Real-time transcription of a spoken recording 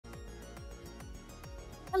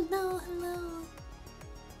Hello, hello.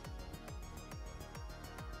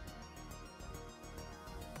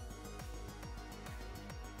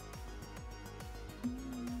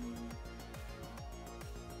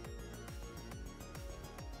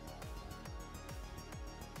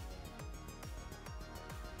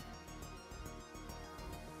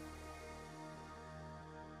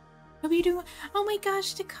 Hope you're doing. Oh my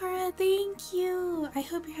gosh, Takara, thank you. I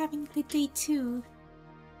hope you're having a good day too.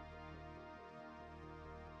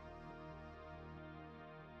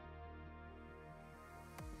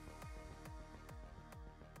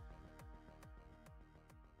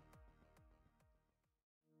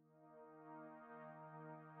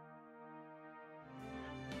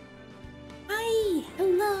 Hi,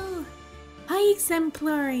 hello. Hi,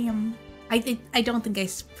 Exemplarium. I don't think I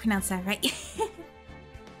pronounced that right.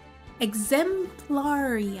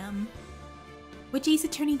 Exemplarium. Which Ace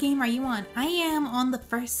Attorney game are you on? I am on the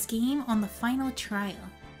first game on the final trial.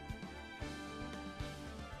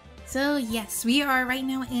 So yes, we are right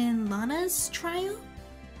now in Lana's trial.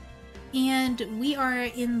 And we are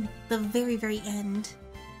in the very, very end.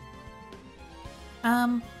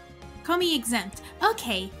 Call me Exempt.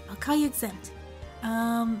 Okay, I'll call you Exempt.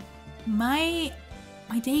 My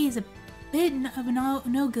day is a bit of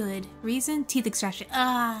no good. Reason? Teeth extraction.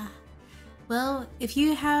 Well, if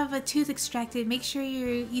you have a tooth extracted, make sure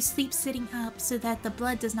you sleep sitting up so that the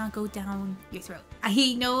blood does not go down your throat.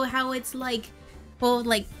 I know how it's like. Well,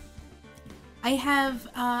 like, I have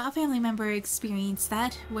a family member experience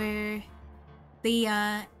that where they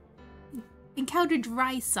encountered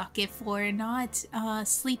dry socket for not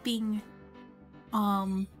sleeping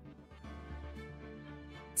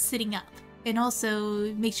sitting up. And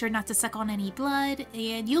also make sure not to suck on any blood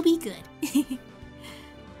and you'll be good.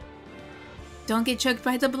 Don't get choked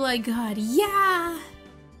by the blood god. Yeah!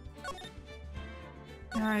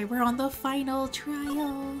 Alright, we're on the final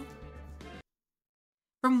trial.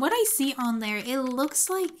 From what I see on there, it looks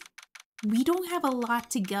like we don't have a lot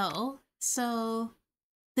to go. So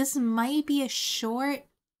this might be a short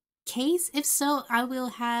case. If so, I will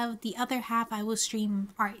have the other half, I will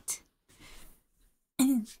stream art.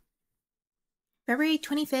 February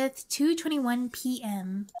 25th, 2:21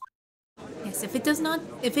 p.m. Yes, if it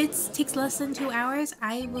takes less than 2 hours,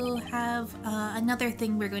 I will have another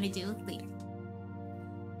thing we're going to do later.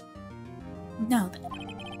 Now then,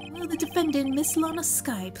 will the defendant, Miss Lana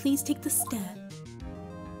Sky, please take the stand?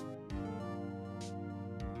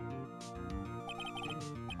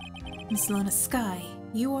 Miss Lana Sky,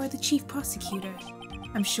 you are the chief prosecutor.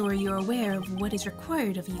 I'm sure you're aware of what is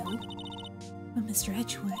required of you. But Mr.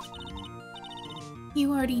 Edgewood,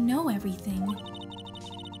 you already know everything.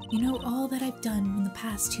 You know all that I've done in the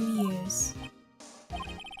past 2 years.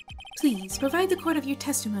 Please, provide the court of your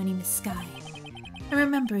testimony, Miss Sky. And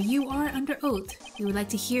remember, you are under oath. We would like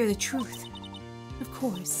to hear the truth. Of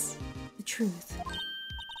course, the truth.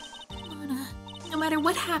 Lana, no matter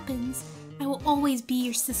what happens, I will always be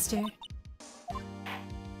your sister.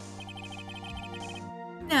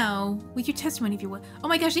 Now, with your testimony if you will. Oh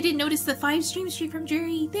my gosh, I didn't notice the 5 stream streak from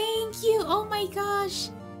Jury. Thank you! Oh my gosh!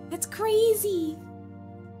 That's crazy!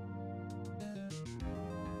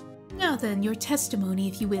 Now then, your testimony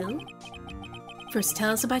if you will. First, tell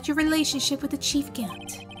us about your relationship with the Chief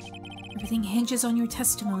Gant. Everything hinges on your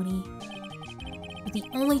testimony. But the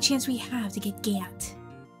only chance we have to get Gant.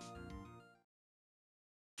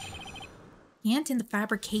 Gant in the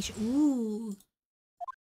fabrication. Ooh.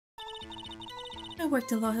 I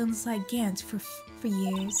worked alongside Gant for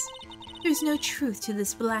years. There's no truth to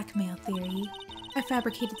this blackmail theory. I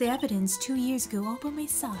fabricated the evidence 2 years ago all by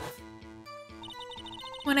myself.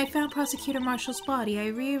 When I found Prosecutor Marshall's body, I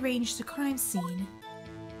rearranged the crime scene.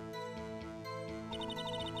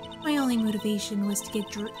 My only motivation was to get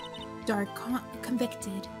Dark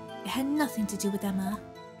convicted. It had nothing to do with Emma.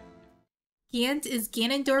 Gant is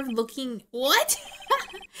Ganondorf looking— what?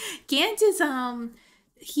 Gant is,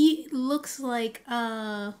 he looks like,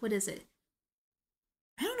 what is it?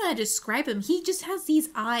 I don't know how to describe him. He just has these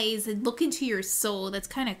eyes that look into your soul. That's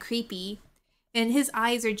kind of creepy. And his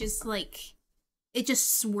eyes are just like, it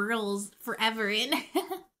just swirls forever in.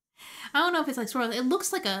 I don't know if it's like swirls. It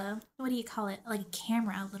looks like a, what do you call it? Like a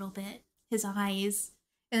camera a little bit. His eyes.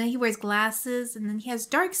 And then he wears glasses, and then he has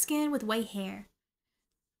dark skin with white hair.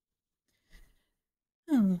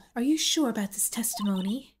 Are you sure about this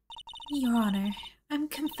testimony? Your Honor, I'm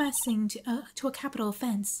confessing to a capital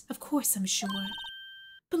offense. Of course I'm sure.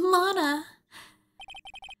 But Lana!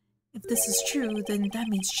 If this is true, then that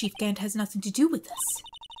means Chief Gant has nothing to do with this.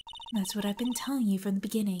 That's what I've been telling you from the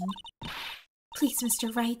beginning. Please,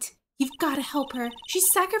 Mr. Wright, you've got to help her. She's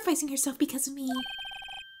sacrificing herself because of me.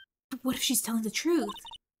 But what if she's telling the truth?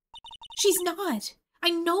 She's not.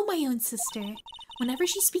 I know my own sister. Whenever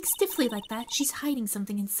she speaks stiffly like that, she's hiding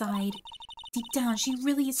something inside. Deep down, she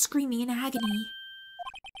really is screaming in agony.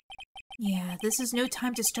 Yeah, this is no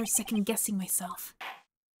time to start second-guessing myself.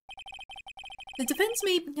 The defense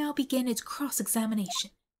may now begin its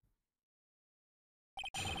cross-examination.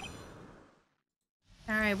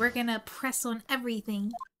 Alright, we're gonna press on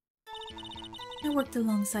everything. I worked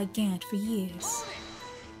alongside Gant for years.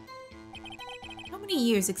 How many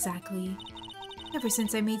years exactly? Ever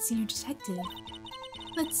since I made senior detective.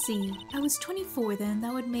 Let's see, I was 24 then,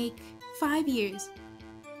 that would make 5 years.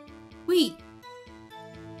 Wait,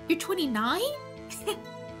 you're 29?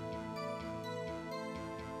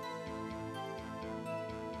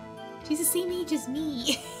 She's the same age as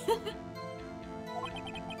me.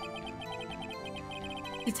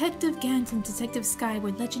 Detective Gant and Detective Sky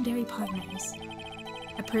were legendary partners.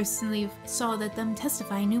 I personally saw them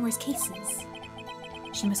testify in numerous cases.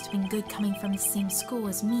 She must have been good coming from the same school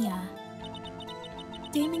as Mia.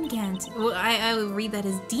 Damon Gant, well, I would read that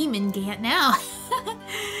as Demon Gant now,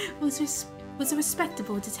 was a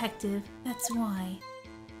respectable detective, that's why.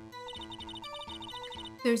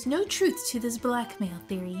 There's no truth to this blackmail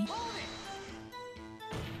theory.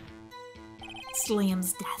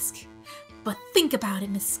 Slams desk. But think about it,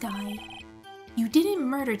 Miss Sky. You didn't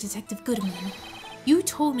murder Detective Goodman. You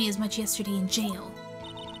told me as much yesterday in jail.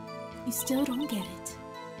 You still don't get it,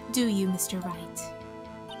 do you, Mr. Wright?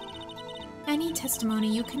 Any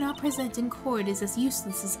testimony you cannot present in court is as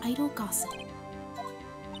useless as idle gossip.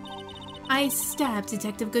 I stabbed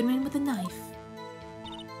Detective Goodman with a knife.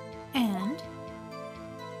 And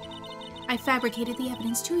I fabricated the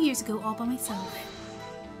evidence 2 years ago all by myself.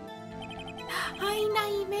 Hi,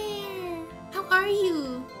 Nightmare! How are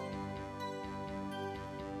you?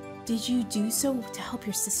 Did you do so to help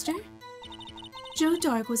your sister? Joe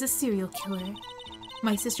Dark was a serial killer.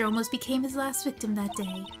 My sister almost became his last victim that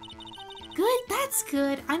day. Good, that's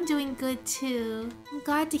good. I'm doing good too. I'm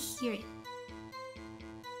glad to hear it.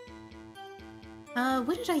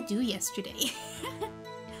 What did I do yesterday?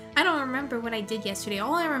 I don't remember what I did yesterday.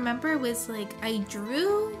 All I remember was, like, I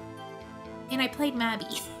drew and I played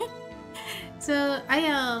Mabby. So,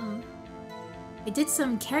 I did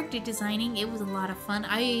some character designing. It was a lot of fun.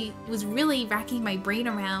 I was really racking my brain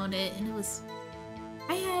around it, and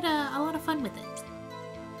I had a lot of fun with it.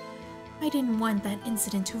 I didn't want that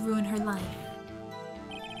incident to ruin her life.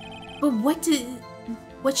 But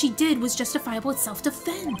what she did was justifiable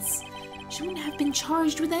self-defense. She wouldn't have been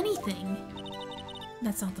charged with anything.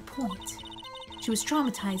 That's not the point. She was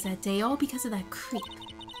traumatized that day, all because of that creep.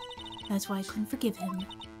 That's why I couldn't forgive him.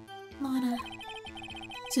 Lana.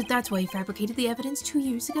 So that's why you fabricated the evidence 2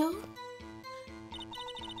 years ago?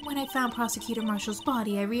 When I found Prosecutor Marshall's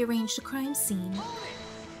body, I rearranged the crime scene.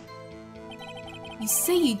 You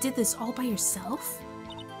say you did this all by yourself?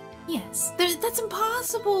 Yes. That's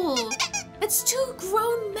impossible! That's 2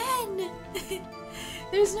 grown men!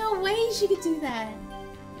 There's no way she could do that.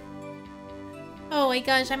 Oh my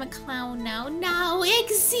gosh, I'm a clown now. Now,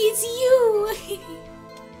 Ixie, it's you!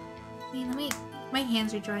 Wait, my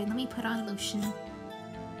hands are dry. Let me put on lotion.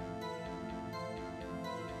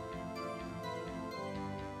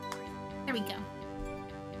 There we go.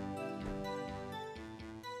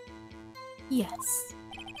 Yes.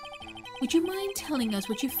 Would you mind telling us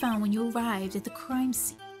what you found when you arrived at the crime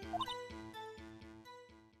scene?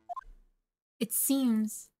 It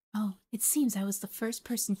seems I was the first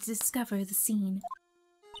person to discover the scene.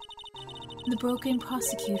 The broken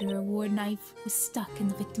prosecutor award knife was stuck in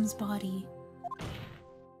the victim's body.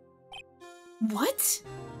 What?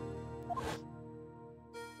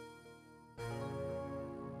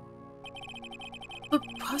 But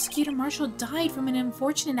Prosecutor Marshall died from an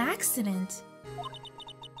unfortunate accident.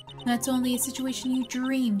 That's only a situation you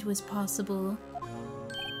dreamed was possible.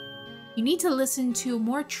 You need to listen to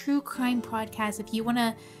more true crime podcasts if you want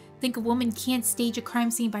to think a woman can't stage a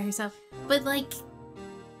crime scene by herself. But, like,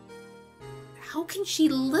 how can she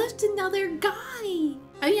lift another guy?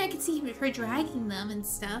 I mean, I can see her dragging them and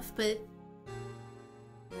stuff, but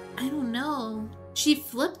I don't know. She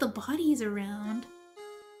flipped the bodies around.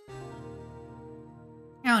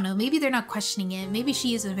 I don't know, maybe they're not questioning it. Maybe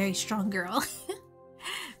she is a very strong girl.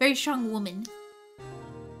 Very strong woman.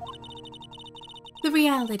 The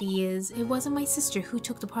reality is, it wasn't my sister who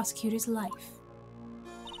took the prosecutor's life.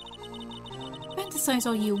 Fantasize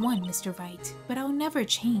all you want, Mr. Wright, but I'll never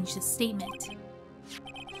change this statement.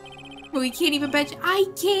 Well, we can't even bench. I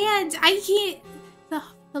can't!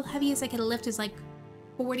 The heaviest I can lift is like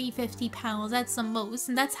 40-50 pounds. That's the most,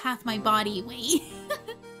 and that's half my body weight.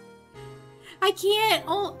 I can't!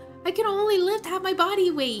 I can only lift half my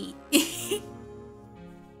body weight.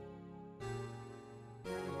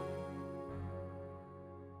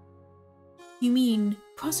 You mean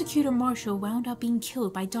Prosecutor Marshall wound up being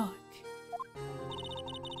killed by Dark?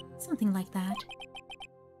 Something like that.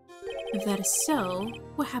 If that is so,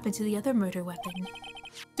 what happened to the other murder weapon?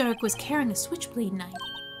 Dark was carrying a switchblade knife.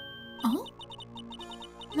 Oh?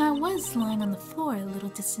 That was lying on the floor a little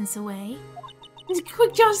distance away.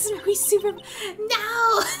 Quick, Johnson, we super...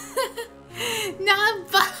 No!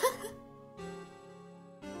 Not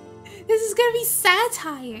This is gonna be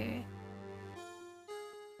satire.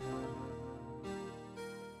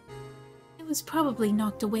 It was probably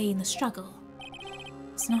knocked away in the struggle.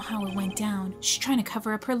 It's not how it went down. She's trying to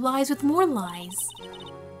cover up her lies with more lies.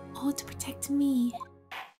 All to protect me.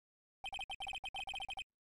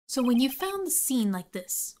 So when you found the scene like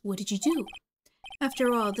this, what did you do?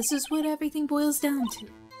 After all, this is what everything boils down to.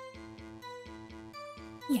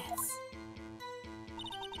 Yes.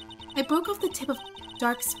 I broke off the tip of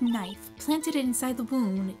Dark's knife, planted it inside the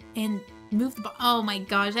wound, and moved the oh my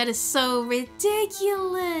gosh, that is so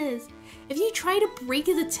ridiculous! If you try to break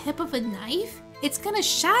the tip of a knife, it's gonna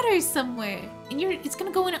shatter somewhere, and it's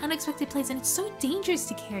gonna go in an unexpected place, and it's so dangerous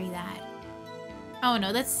to carry that. Oh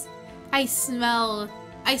no, that's... I smell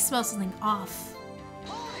something off.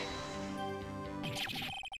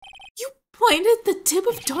 You pointed the tip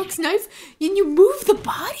of Dark's knife and you moved the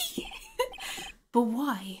body? But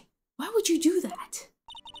why? Why would you do that?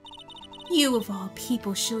 You of all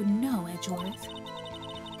people should know, Edgeworth.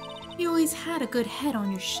 You always had a good head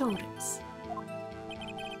on your shoulders.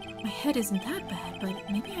 My head isn't that bad,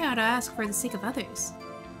 but maybe I ought to ask for the sake of others.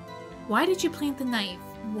 Why did you plant the knife?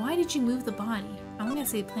 Why did you move the body? I'm gonna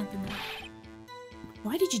say plant the knife.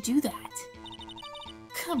 Why did you do that?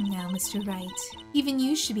 Come now, Mr. Wright. Even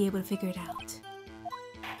you should be able to figure it out.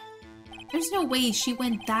 There's no way she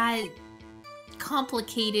went that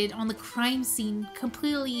complicated on the crime scene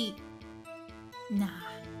completely... Nah.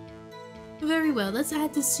 Very well, let's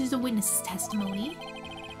add this to the witness's testimony.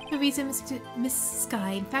 The reason Miss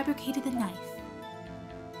Sky fabricated the knife.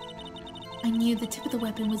 I knew the tip of the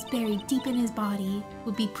weapon was buried deep in his body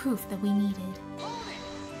would be proof that we needed.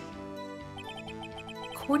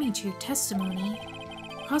 According to your testimony,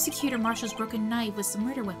 Prosecutor Marshall's broken knife was the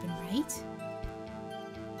murder weapon, right?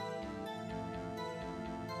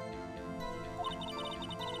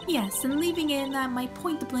 Yes, and leaving it in that might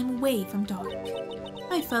point the blame away from Dark.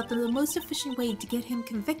 I felt that the most efficient way to get him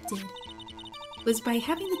convicted was by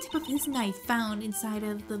having the tip of his knife found inside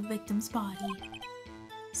of the victim's body.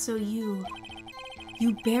 So you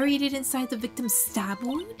buried it inside the victim's stab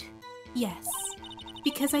wound? Yes,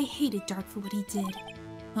 because I hated Dark for what he did.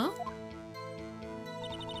 Huh?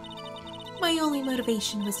 My only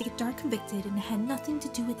motivation was to get Dark convicted and it had nothing to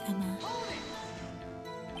do with Emma.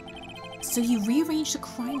 So you rearranged the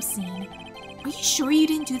crime scene. Are you sure you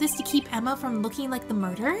didn't do this to keep Emma from looking like the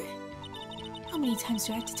murderer? How many times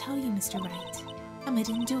do I have to tell you, Mr. Wright? Emma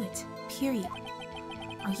didn't do it. Period.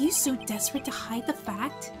 Are you so desperate to hide the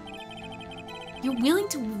fact? You're willing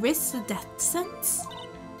to risk the death sentence?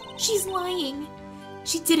 She's lying.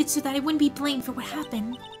 She did it so that I wouldn't be blamed for what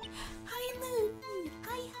happened. Hi, Loon.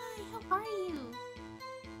 Hi, how are you?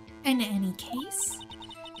 In any case,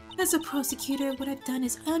 as a prosecutor, what I've done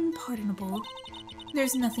is unpardonable.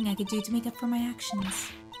 There's nothing I could do to make up for my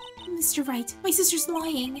actions. Mr. Wright, my sister's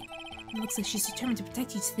lying. It looks like she's determined to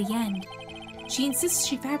protect you to the end. She insists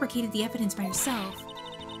she fabricated the evidence by herself.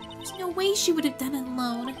 There's no way she would have done it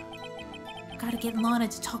alone. Gotta get Lana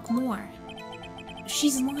to talk more. If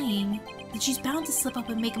she's lying, then she's bound to slip up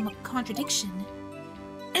and make a contradiction.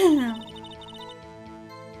 Alright,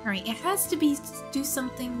 it has to do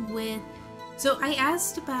something with... So I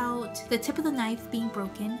asked about the tip of the knife being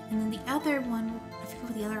broken, and then the other one, I forget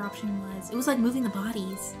what the other option was. It was like moving the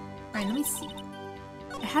bodies. Alright, let me see.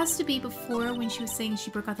 It has to be before when she was saying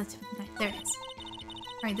she broke out the tip of the knife. There it is.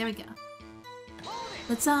 Alright, there we go.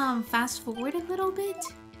 Let's fast forward a little bit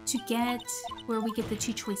to get where we get the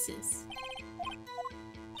two choices.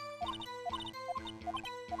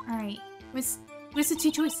 Alright, where's the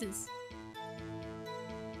two choices?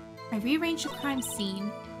 I rearranged the crime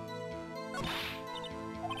scene.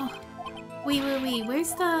 Oh, wait,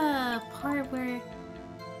 where's the part where...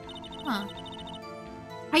 Huh.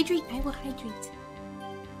 Hydrate, I will hydrate.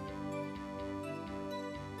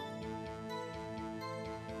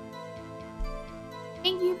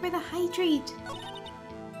 Thank you for the hydrate!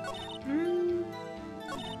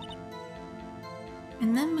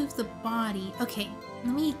 And then move the body. Okay,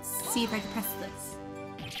 let me see if I can press this.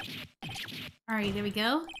 Alright, there we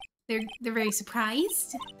go. They're very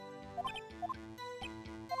surprised.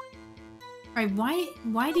 Alright,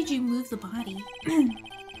 why did you move the body?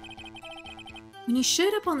 When you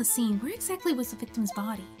showed up on the scene, where exactly was the victim's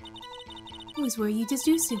body? It was where you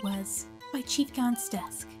deduced it was. by Chief Gaunt's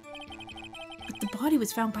desk. But the body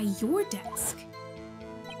was found by your desk.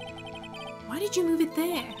 Why did you move it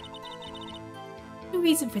there? The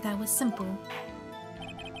reason for that was simple.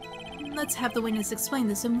 Let's have the witness explain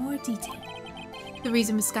this in more detail. The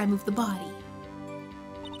reason Miss Sky moved the body.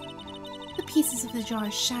 The pieces of the jar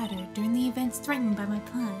shattered during the events threatened by my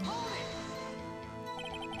plan.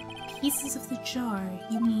 Pieces of the jar,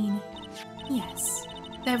 you mean? Yes,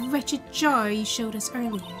 that wretched jar you showed us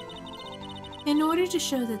earlier. In order to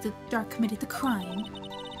show that the Dark committed the crime.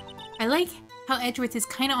 I like how Edgeworth is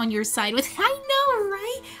kind of on your side with— I know,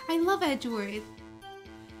 right? I love Edgeworth.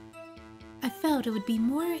 I felt it would be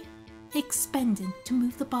more expedient to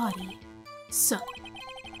move the body. So,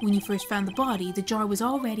 when you first found the body, the jar was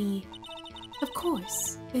already— Of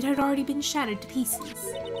course, it had already been shattered to pieces.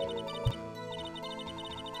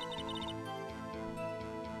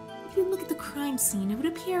 If you look at the crime scene, it would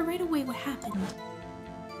appear right away what happened.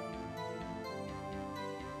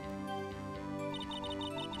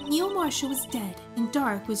 Neil Marshall was dead, and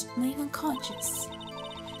Dark was laying unconscious.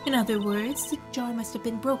 In other words, the jar must have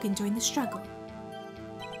been broken during the struggle.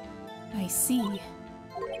 I see.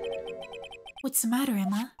 What's the matter,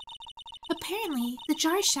 Emma? Apparently, the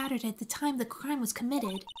jar shattered at the time the crime was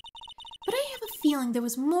committed. But I have a feeling there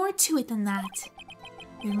was more to it than that.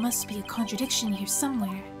 There must be a contradiction here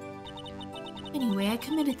somewhere. Anyway, I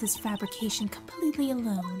committed this fabrication completely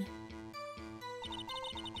alone.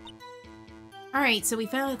 Alright, so we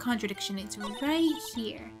found a contradiction. It's right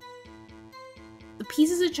here. The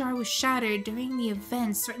pieces of the jar was shattered during the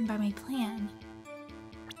events threatened by my plan.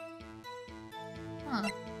 Huh.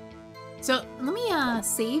 So, let me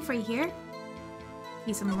save right here. In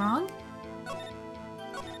case I'm wrong.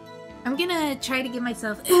 I'm gonna try to give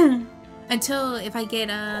myself until if I get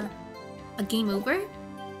a game over.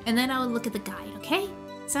 And then I'll look at the guide, okay?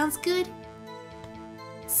 Sounds good?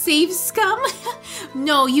 Save scum?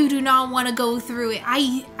 No, you do not want to go through it.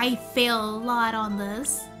 I fail a lot on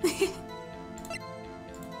this.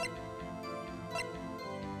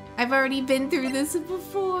 I've already been through this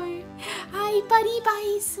before. Hi, Buddy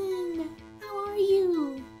Bison. How are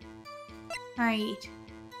you? Alright.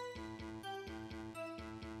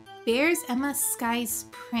 Bears Emma Sky's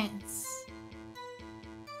Prince.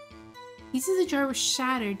 Pieces of the jar were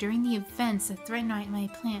shattered during the events that threatened my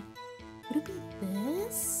plan. Would it be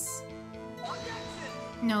this?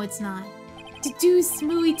 No, it's not. Deduce,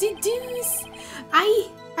 Mooey, deduce! I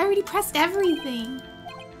already pressed everything.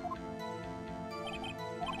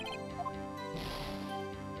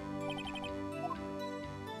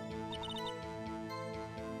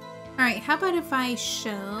 Alright, how about if I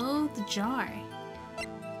show the jar?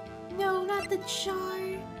 No, not the jar.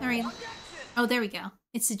 Alright. Oh, there we go.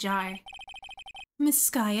 It's a jar. Miss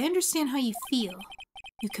Sky, I understand how you feel.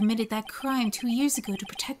 You committed that crime 2 years ago to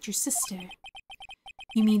protect your sister.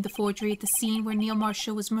 You mean the forgery at the scene where Neil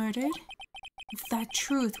Marshall was murdered? If that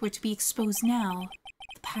truth were to be exposed now,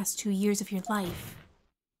 the past 2 years of your life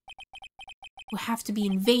will have to be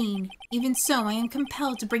in vain. Even so, I am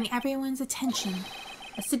compelled to bring everyone's attention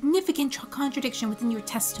a significant contradiction within your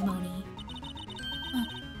testimony.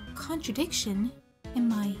 A contradiction in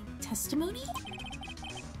my testimony?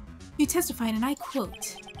 You testified, and I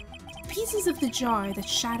quote, "Pieces of the jar that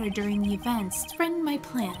shattered during the events threatened my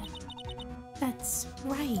plan." That's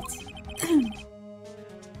right.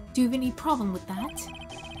 Do you have any problem with that?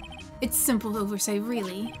 It's simple oversight,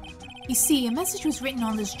 really. You see, a message was written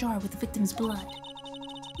on this jar with the victim's blood.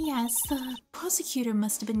 Yes, the prosecutor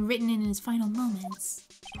must have been written in his final moments.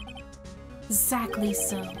 Exactly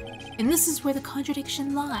so. And this is where the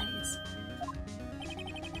contradiction lies.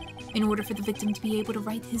 In order for the victim to be able to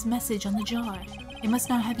write his message on the jar, it must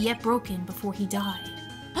not have yet broken before he died.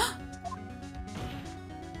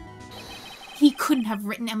 He couldn't have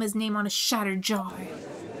written Emma's name on a shattered jar.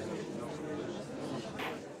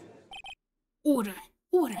 Order!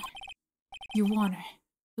 Order! Your Honor,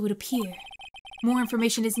 it would appear more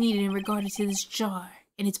information is needed in regard to this jar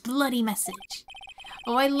and its bloody message.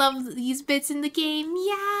 Oh, I love these bits in the game,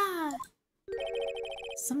 yeah!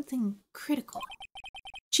 Something critical.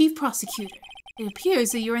 Chief Prosecutor, it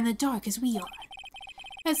appears that you're in the dark as we are.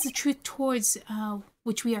 That's the truth towards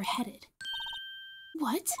which we are headed.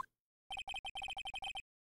 What?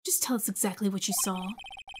 Just tell us exactly what you saw.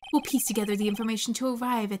 We'll piece together the information to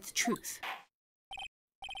arrive at the truth.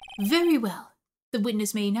 Very well. The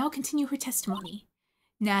witness may now continue her testimony.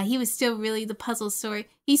 Nah, he was still really the puzzle story.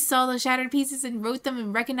 He saw those shattered pieces and wrote them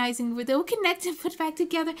and recognizing where they were connected and put back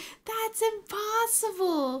together. That's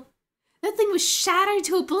impossible! That thing was shattered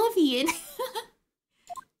to oblivion!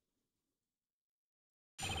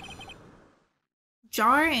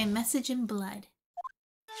 Jar and message in blood.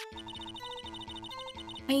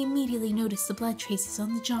 I immediately noticed the blood traces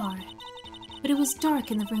on the jar, but it was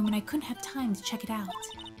dark in the room and I couldn't have time to check it out.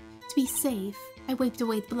 To be safe, I wiped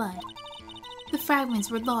away the blood. The fragments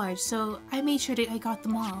were large, so I made sure that I got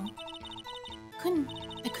them all.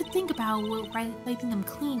 I could think about wiping them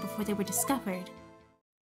clean before they were discovered.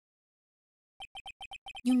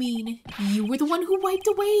 You mean you were the one who wiped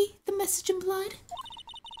away the message in blood?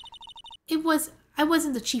 I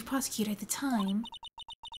wasn't the chief prosecutor at the time.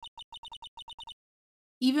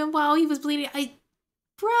 Even while he was bleeding,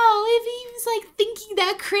 Bro, if he was like thinking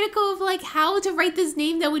that critical of like how to write this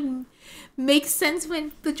name that would make sense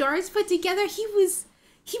when the jar is put together, he must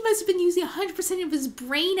have been using 100% of his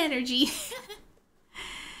brain energy.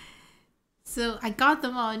 So I got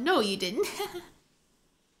them all. No, you didn't.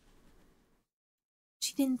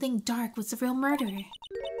 She didn't think Dark was the real murderer.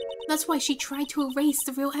 That's why she tried to erase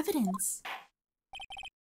the real evidence.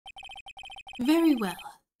 Very well.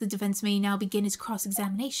 The defense may now begin its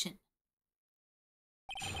cross-examination.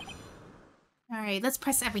 Alright, let's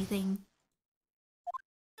press everything.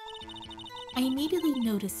 I immediately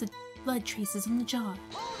noticed the blood traces on the jar.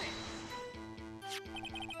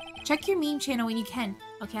 Check your meme channel when you can.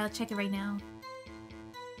 Okay, I'll check it right now.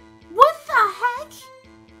 What the heck?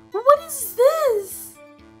 What is this?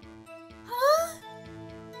 Huh?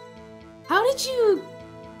 How did you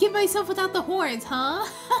get myself without the horns, huh?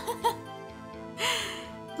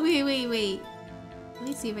 Wait. Let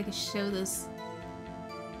me see if I can show this.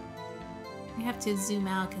 I have to zoom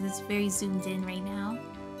out because it's very zoomed in right now.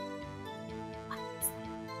 What is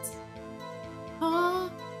that?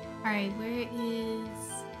 Oh, alright, where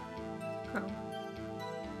is Crow?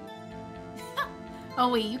 Oh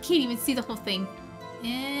wait, you can't even see the whole thing.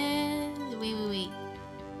 And wait.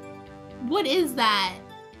 What is that?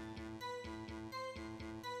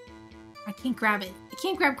 I can't grab it. I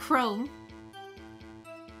can't grab Chrome.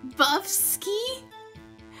 Buffski?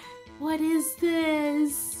 What is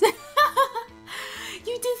this?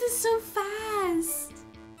 You did this so fast!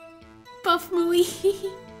 Buff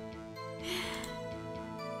Mooey!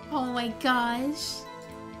 Oh my gosh.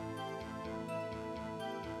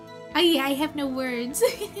 I have no words.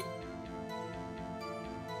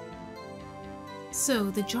 So,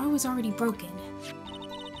 the jar was already broken.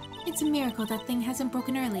 It's a miracle that thing hasn't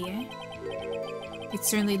broken earlier. It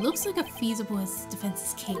certainly looks like a feasible as the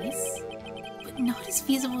defense's case, but not as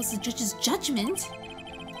feasible as the judge's judgment.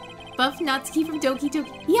 Buff Natsuki from Doki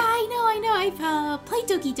Doki. Yeah, I know. I've played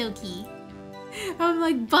Doki Doki. I'm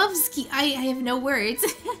like, Buffski. I have no words.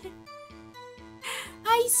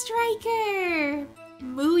 Hi, Striker.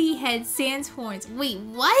 Mooey head, Sans horns. Wait,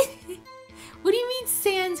 what? What do you mean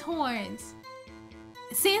Sans horns?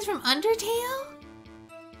 Sans from Undertale?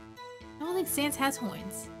 I don't think Sans has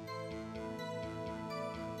horns.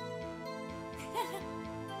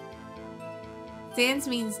 Sans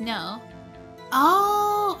means no.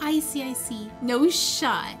 Oh, I see. No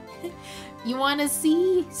shot. You wanna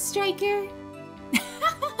see, Striker?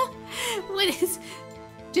 What is...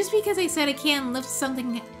 Just because I said I can't lift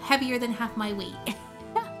something heavier than half my weight.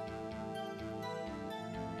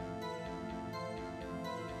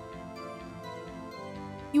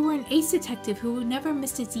 You were an ace detective who never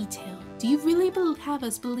missed a detail. Do you really have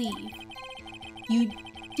us believe you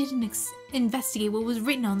didn't investigate what was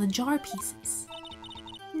written on the jar pieces?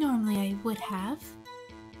 Normally I would have.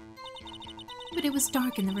 But it was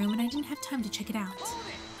dark in the room and I didn't have time to check it out.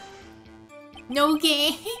 No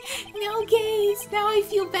gay! No gays! Now I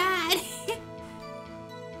feel bad!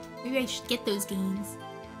 Maybe I should get those games.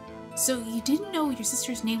 So you didn't know your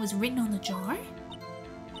sister's name was written on the jar?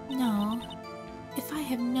 No. If I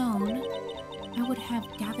had known, I would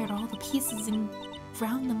have gathered all the pieces and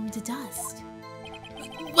ground them to dust.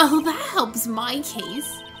 Well, that helps my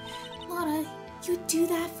case. Lotta, you'd do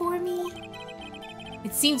that for me?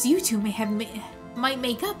 It seems you two might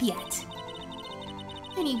make up yet.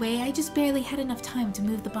 Anyway, I just barely had enough time to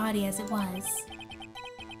move the body as it was.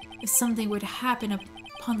 If something were to happen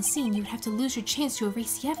upon the scene, you'd have to lose your chance to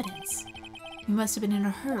erase the evidence. You must have been in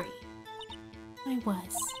a hurry. I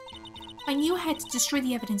was. I knew I had to destroy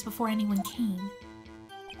the evidence before anyone came.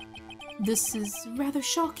 This is rather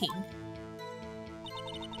shocking.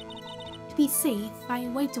 To be safe, I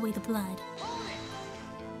wiped away the blood.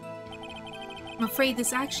 I'm afraid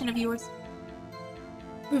this action of yours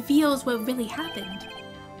reveals what really happened.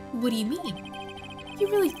 What do you mean? You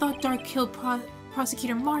really thought Dark killed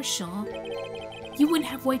Prosecutor Marshall? You wouldn't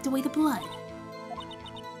have wiped away the blood.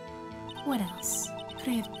 What else could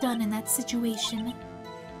I have done in that situation?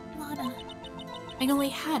 Lotta, I only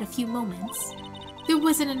had a few moments. There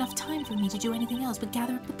wasn't enough time for me to do anything else but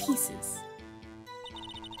gather up the pieces.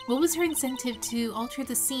 What was her incentive to alter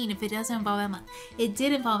the scene if it doesn't involve Emma? It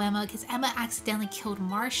did involve Emma because Emma accidentally killed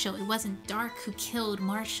Marshall. It wasn't Dark who killed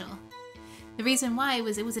Marshall. The reason why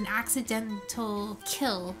was it was an accidental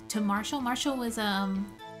kill to Marshall. Marshall was a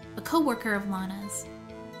co-worker of Lana's,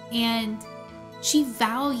 and she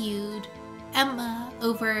valued Emma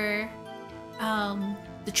over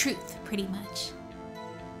the truth, pretty much.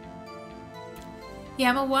 Yeah,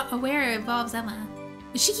 I'm aware it involves Emma.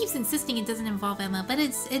 She keeps insisting it doesn't involve Emma, but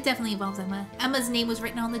it definitely involves Emma. Emma's name was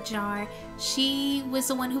written on the jar. She was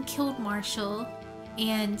the one who killed Marshall.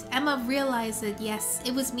 And Emma realized that, yes,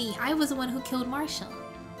 it was me. I was the one who killed Marshall.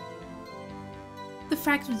 The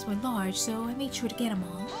fragments were large, so I made sure to get them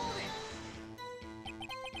all.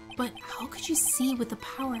 But how could you see with the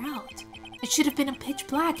power out? It should have been a pitch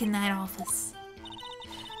black in that office.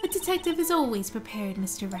 A detective is always prepared,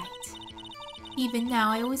 Mr. Wright. Even now,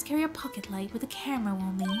 I always carry a pocket light with a camera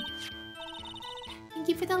on me. Thank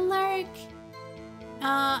you for the lurk.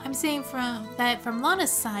 I'm saying from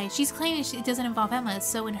Lana's side, she's claiming it doesn't involve Emma,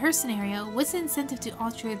 so in her scenario, what's the incentive to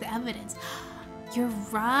alter the evidence? You're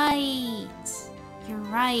right. You're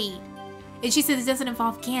right. And she says it doesn't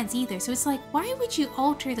involve Gans either, so it's like, why would you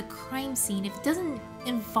alter the crime scene if it doesn't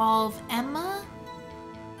involve Emma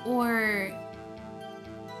or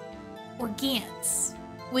Gans?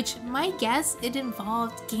 Which, my guess, it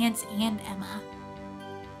involved Gans and Emma.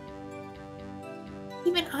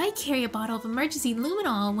 Even I carry a bottle of emergency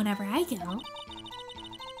luminol whenever I go.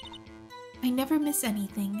 I never miss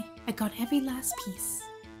anything. I got every last piece.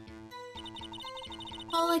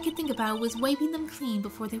 All I could think about was wiping them clean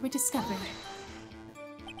before they were discovered.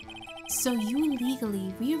 So you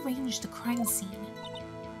illegally rearranged the crime scene.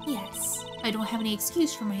 Yes, I don't have any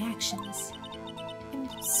excuse for my actions. I'm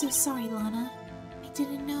so sorry, Lana. I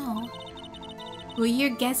didn't know. Well, your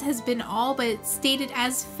guess has been all but stated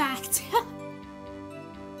as fact.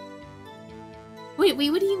 Wait,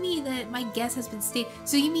 what do you mean that my guess has been stated?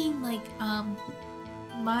 So you mean, like,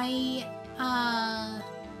 my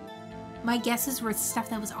guesses were stuff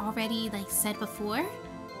that was already, like, said before?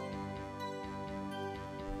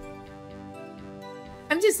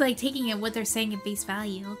 I'm just, like, taking it what they're saying at face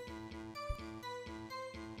value.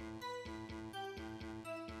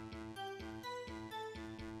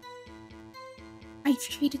 I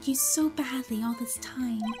treated you so badly all this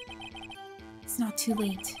time. It's not too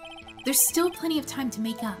late. There's still plenty of time to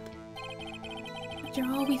make up. After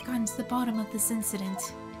all, we've gotten to the bottom of this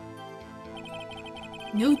incident.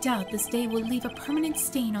 No doubt this day will leave a permanent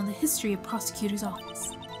stain on the history of Prosecutor's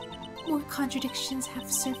Office. More contradictions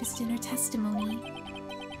have surfaced in her testimony.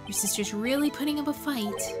 Your sister's really putting up a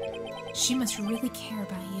fight. She must really care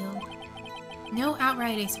about you. No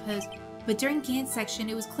outright, I suppose, but during Gant's section,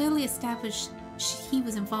 it was clearly established he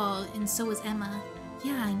was involved, and so was Emma.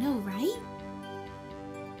 Yeah, I know, right?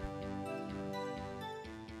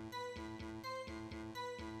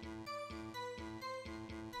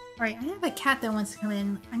 Alright, I have a cat that wants to come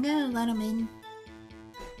in. I'm gonna let him in.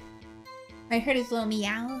 I heard his little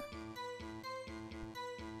meow.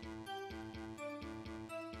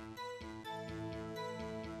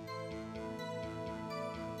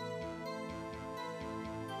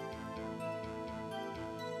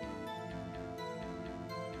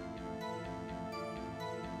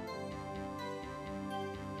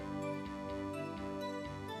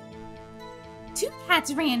 Two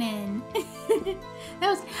cats ran in. That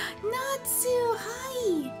was Natsu.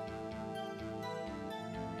 Hi.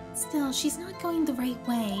 Still, she's not going the right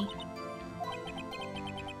way.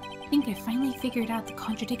 I think I finally figured out the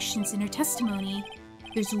contradictions in her testimony.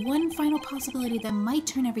 There's one final possibility that might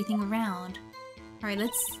turn everything around. All right,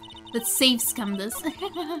 let's save scum this.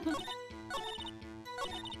 Right,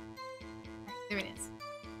 there it is.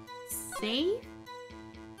 Save.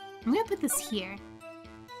 I'm gonna put this here.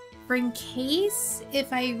 For in case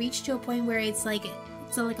if I reach to a point where it's like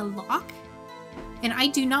a lock, and I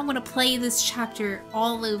do not want to play this chapter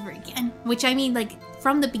all over again, which I mean like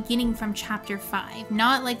from the beginning from chapter 5,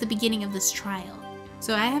 not like the beginning of this trial.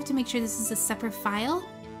 So I have to make sure this is a separate file.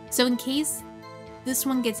 So in case this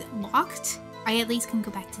one gets locked, I at least can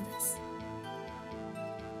go back to this.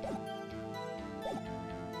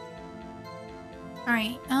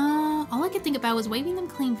 Alright, all I could think about was wiping them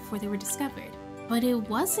clean before they were discovered. But it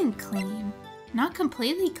wasn't clean. Not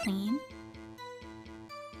completely clean.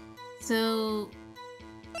 So...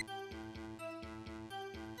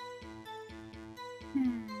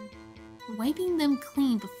 wiping them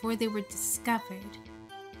clean before they were discovered.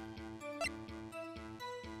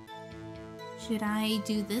 Should I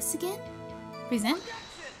do this again? Present?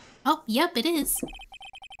 Oh, yep, it is.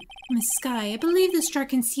 Miss Sky, I believe this jar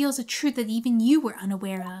conceals a truth that even you were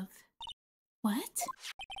unaware of. What?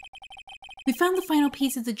 We found the final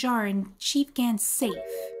piece of the jar in Chief Gan's safe.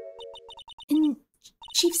 In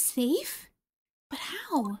Chief's safe? But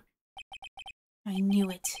how? I knew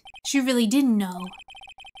it. She really didn't know.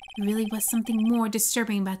 There really was something more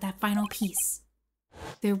disturbing about that final piece.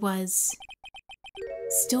 There was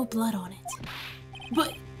still blood on it.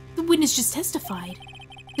 But the witness just testified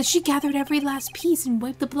that she gathered every last piece and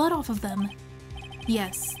wiped the blood off of them.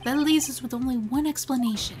 Yes, that leaves us with only one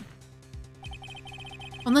explanation.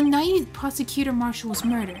 On the night Prosecutor Marshall was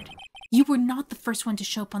murdered, you were not the first one to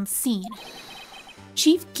show up on the scene.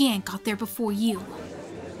 Chief Gant got there before you.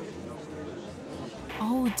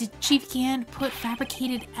 Oh, did Chief Gant put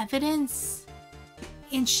fabricated evidence?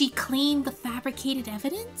 And she cleaned the fabricated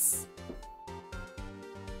evidence?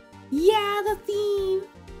 Yeah, the theme!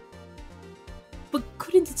 But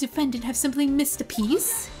couldn't the defendant have simply missed a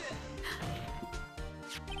piece?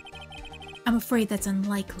 I'm afraid that's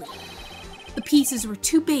unlikely. The pieces were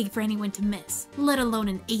too big for anyone to miss, let alone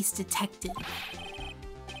an ace detective.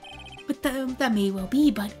 But that may well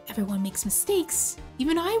be, but everyone makes mistakes.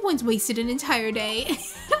 Even I once wasted an entire day.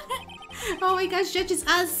 Oh my gosh, judges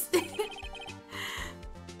us!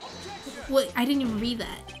 What? I didn't even read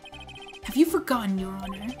that. Have you forgotten, Your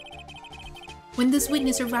Honor? When this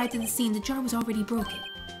witness arrived at the scene, the jar was already broken.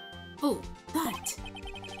 Oh, that.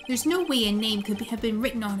 There's no way a name could have been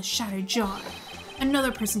written on a shattered jar.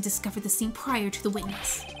 Another person discovered the scene prior to the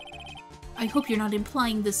witness. I hope you're not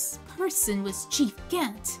implying this person was Chief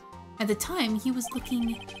Gant. At the time, he was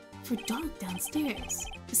looking for dark downstairs.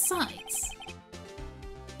 Besides,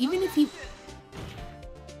 even if he...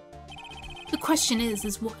 The question is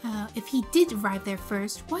if he did arrive there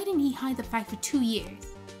first, why didn't he hide the fact for 2 years?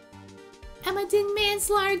 Emma did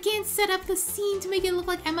manslaughter. Gant set up the scene to make it look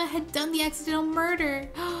like Emma had done the accidental murder.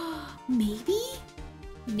 Maybe?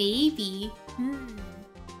 Maybe.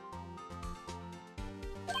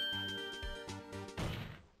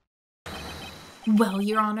 Well,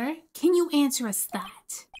 Your Honor, can you answer us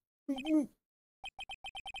that?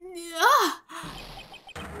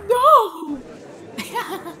 No!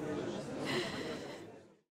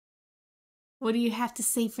 What do you have to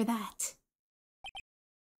say for that?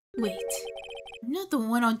 Wait, I'm not the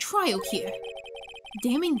one on trial here.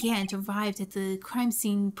 Damon Gant arrived at the crime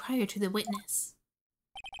scene prior to the witness.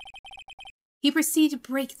 He proceeded to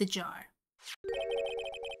break the jar.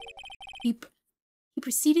 He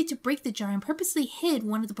proceeded to break the jar and purposely hid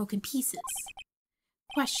one of the broken pieces.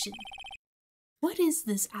 Question: what is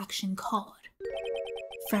this action called?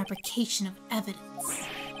 Fabrication of evidence.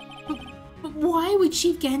 But why would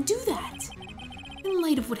Chief Gant do that? In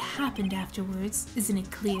light of what happened afterwards, isn't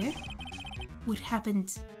it clear? What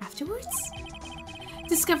happened afterwards?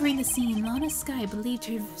 Discovering the scene, Lana Skye believed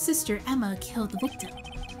her sister Emma killed the victim.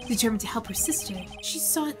 Determined to help her sister, she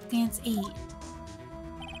sought Gant's aid.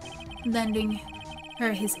 Lending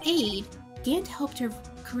her his aid, Gant helped her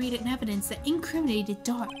create an evidence that incriminated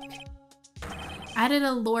Dark. Added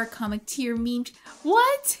a lore comic to your meme.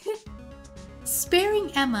 What?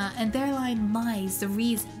 Sparing Emma and their line lies the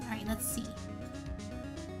reason. Alright, let's see.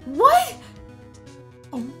 What?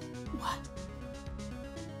 Oh, what?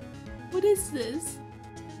 What is this?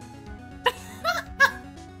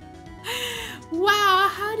 Wow,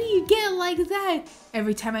 how do you get like that?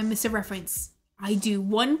 Every time I miss a reference, I do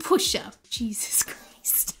one push-up. Jesus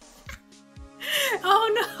Christ.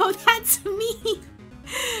 Oh no, that's me.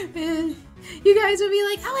 You guys would be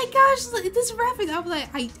like, oh my gosh, this reference. I'm like,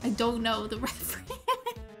 I don't know the reference.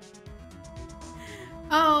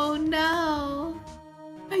 Oh no.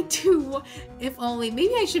 I do. If only.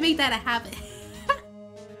 Maybe I should make that a habit.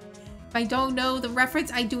 If I don't know the reference,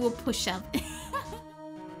 I do a push-up.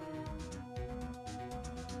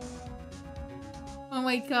 Oh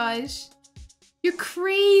my gosh. You're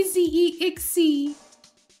crazy, Ixie.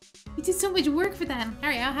 You did so much work for that.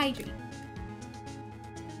 Alright, I'll hydrate.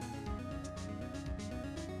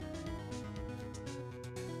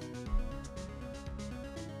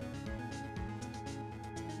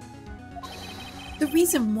 The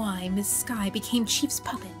reason why Miss Skye became Chief's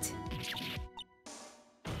puppet.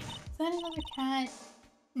 Is that another cat?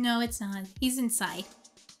 No, it's not. He's inside.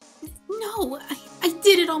 No, I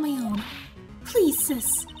did it on my own. Please,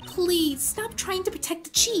 sis. Please, stop trying to protect the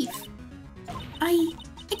chief. I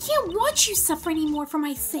can't watch you suffer anymore for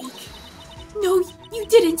my sake. No, you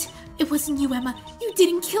didn't. It wasn't you, Emma. You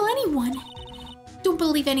didn't kill anyone. Don't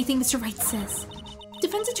believe anything Mr. Wright says.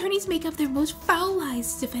 Defense attorneys make up their most foul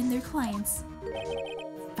lies to defend their clients.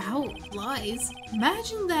 Foul lies?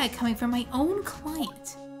 Imagine that coming from my own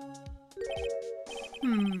client.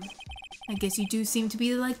 I guess you do seem to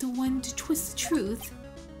be like the one to twist the truth.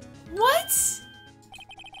 What?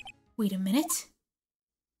 Wait a minute.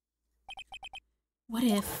 What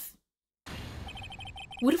if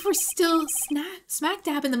we're still smack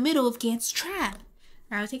dab in the middle of Gant's trap?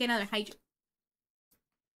 Alright, I'll take another hydrant.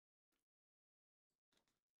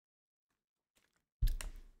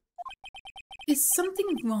 Is something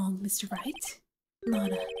wrong, Mr. Wright?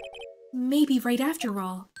 Lana, maybe right after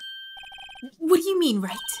all. What do you mean,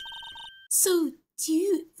 right? So,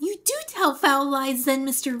 you do tell foul lies then,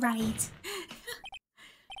 Mr. Wright?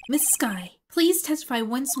 Miss Sky, please testify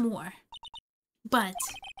once more. But,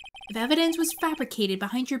 if evidence was fabricated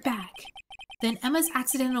behind your back, then Emma's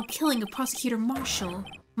accidental killing of Prosecutor Marshall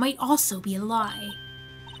might also be a lie.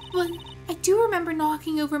 But I do remember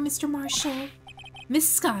knocking over Mr. Marshall. Miss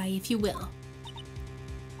Sky, if you will.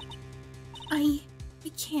 I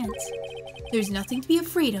can't. There's nothing to be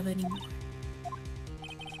afraid of anymore.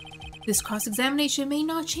 This cross-examination may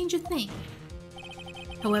not change a thing.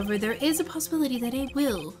 However, there is a possibility that it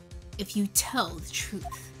will, if you tell the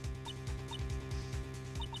truth.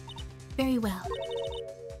 Very well.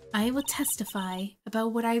 I will testify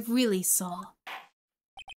about what I really saw.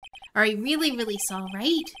 Or I really saw,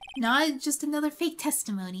 right? Not just another fake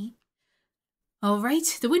testimony.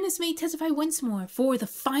 Alright, the witness may testify once more for the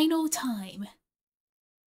final time.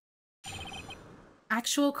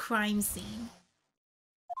 Actual crime scene.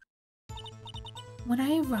 When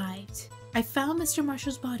I arrived, I found Mr.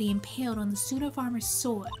 Marshall's body impaled on the suit of armor's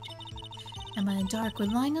sword. Emma and Dark were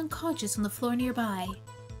lying unconscious on the floor nearby.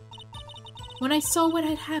 When I saw what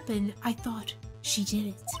had happened, I thought she did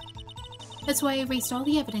it. That's why I erased all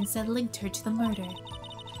the evidence that linked her to the murder.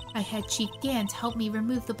 I had Chief Gant help me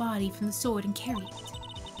remove the body from the sword and carry it.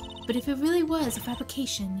 But if it really was a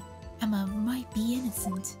fabrication, Emma might be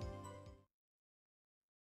innocent.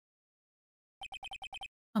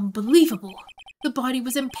 Unbelievable! The body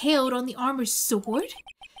was impaled on the armor's sword?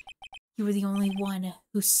 You were the only one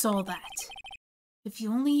who saw that. If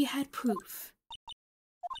you only had proof.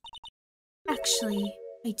 Actually,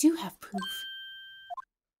 I do have proof.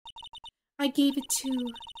 I gave it to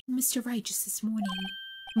Mr. Wright just this morning.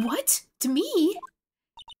 What? To me?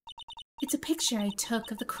 It's a picture I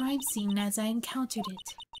took of the crime scene as I encountered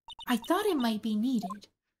it. I thought it might be needed.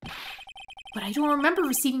 But I don't remember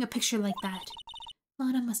receiving a picture like that.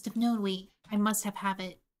 Lana must have known. Wait, I must have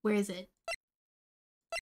it. Where is it?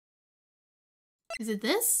 Is it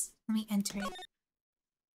this? Let me enter it.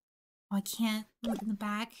 Oh, I can't look in the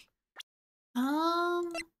back.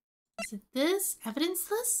 Is it this? Evidence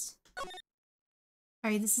list?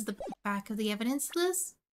 Alright, this is the back of the evidence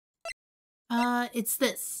list. It's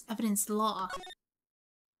this. Evidence law.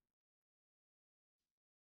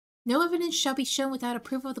 No evidence shall be shown without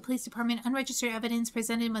approval of the police department. Unregistered evidence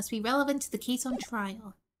presented must be relevant to the case on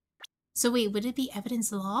trial. So wait, would it be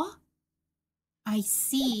evidence law? I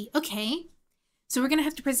see. Okay. So we're gonna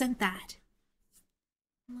have to present that.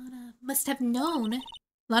 Lana must have known.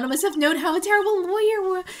 Lana must have known how a terrible lawyer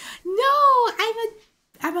was. No!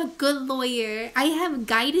 I'm a good lawyer. I have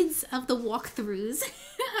guidance of the walkthroughs.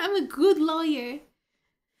 I'm a good lawyer.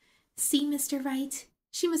 See, Mr. Wright?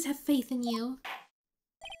 She must have faith in you.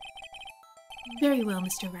 Very well,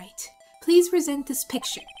 Mr. Wright. Please present this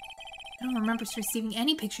picture. I don't remember receiving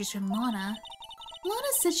any pictures from Lana.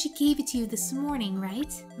 Lana said she gave it to you this morning,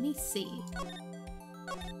 right? Let me see.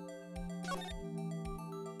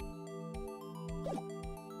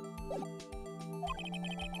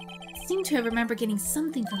 Seem to remember getting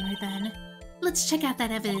something from her then. Let's check out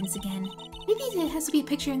that evidence again. Maybe there has to be a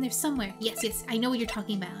picture in there somewhere. Yes, I know what you're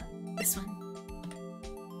talking about. This one.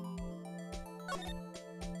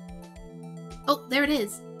 Oh, there it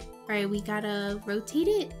is. Alright, we gotta rotate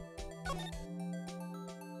it.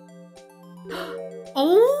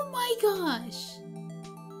 Oh my gosh!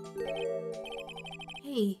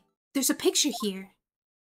 Hey, there's a picture here.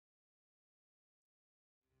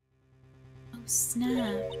 Oh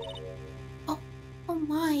snap. Oh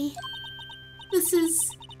my. This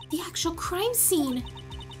is the actual crime scene.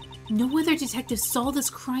 No other detective saw this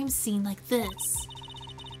crime scene like this.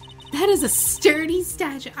 That is a sturdy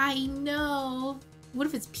statue. I know. What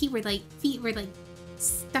if its feet were like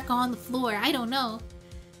stuck on the floor? I don't know.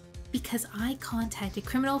 Because I contacted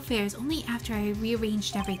Criminal Affairs only after I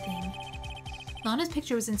rearranged everything. Lana's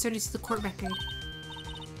picture was inserted to the court record.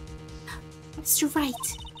 Mr. Wright,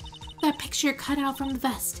 that picture cut out from the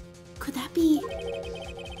vest. Could that be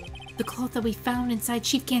the cloth that we found inside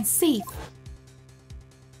Chief Gant's safe?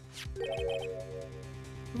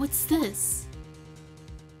 What's this?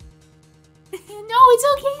 No, it's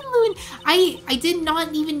okay, Loon. I did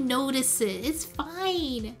not even notice it. It's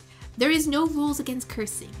fine. There is no rules against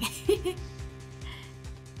cursing.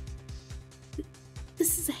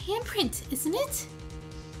 This is a handprint, isn't it?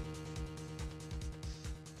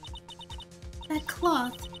 that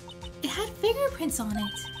cloth, it had fingerprints on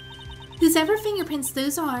it. Whosever fingerprints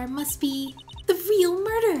those are must be the real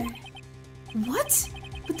murderer. What?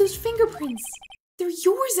 But those fingerprints, they're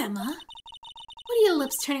yours, Emma. What are your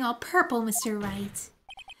lips turning all purple, Mr. Wright?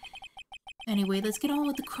 Anyway, let's get on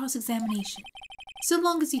with the cross-examination. So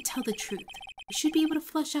long as you tell the truth, we should be able to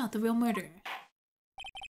flush out the real murderer.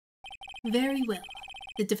 Very well.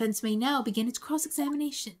 The defense may now begin its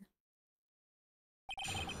cross-examination.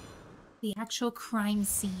 The actual crime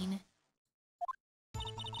scene.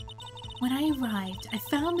 When I arrived, I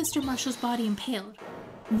found Mr. Marshall's body impaled.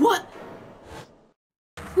 What?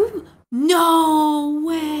 Who? No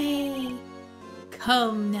way!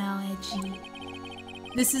 Come now, Edgy.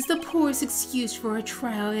 This is the poorest excuse for a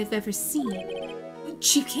trial I've ever seen.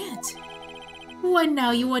 You can't. What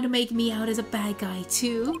now, you want to make me out as a bad guy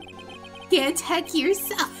too? Can't heck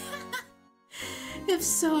yourself. If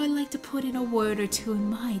so, I'd like to put in a word or two in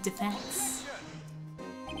my defense.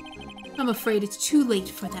 I'm afraid it's too late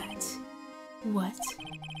for that. What?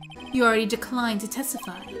 You already declined to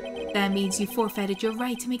testify. That means you forfeited your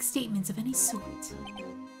right to make statements of any sort.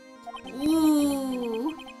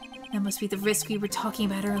 Ooh. That must be the risk we were talking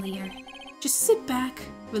about earlier. Just sit back,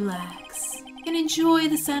 relax, and enjoy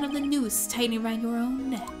the sound of the noose tightening around your own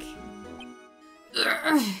neck.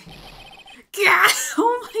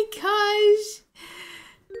 Oh my gosh!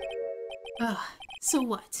 So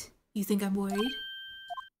what? You think I'm worried?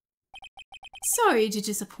 Sorry to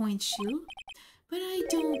disappoint you, but I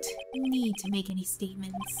don't need to make any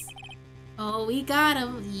statements. Oh, we got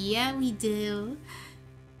him. Yeah, we do.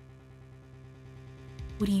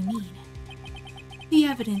 What do you mean? The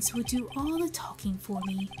evidence would do all the talking for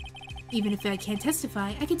me. Even if I can't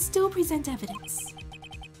testify, I can still present evidence.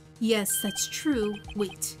 Yes, that's true.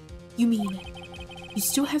 Wait, you mean you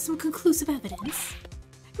still have some conclusive evidence?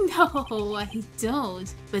 No, I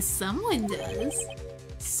don't, but someone does.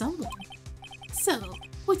 Someone. So,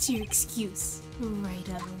 what's your excuse?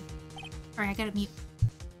 Righto. Alright, I gotta mute.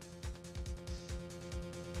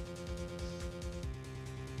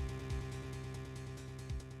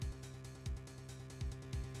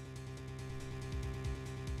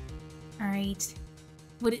 Alright.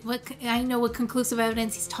 What I know what conclusive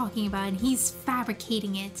evidence he's talking about, and he's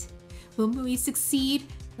fabricating it. Will we succeed?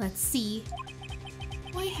 Let's see.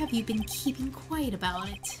 Why have you been keeping quiet about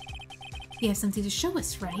it? You have something to show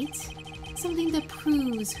us, right? Something that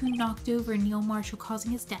proves who knocked over Neil Marshall,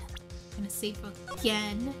 causing his death. I'm gonna save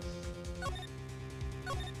again.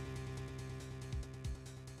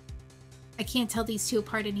 I can't tell these two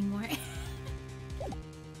apart anymore.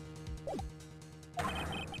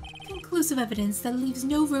 Conclusive evidence that leaves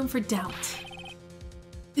no room for doubt.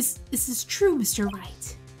 This is true, Mr.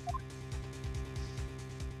 Wright.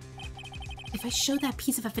 If I show that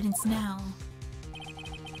piece of evidence now,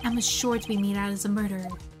 Emma's sure to be made out as a murderer.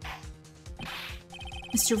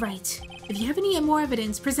 Mr. Wright, if you have any more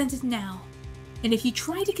evidence, present it now. And if you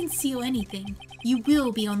try to conceal anything, you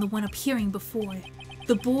will be on the one appearing before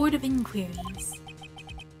the Board of Inquiries.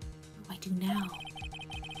 What do I do now?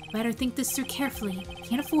 Better think this through carefully.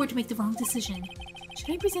 Can't afford to make the wrong decision.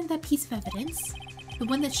 Should I present that piece of evidence? The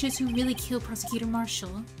one that shows who really killed Prosecutor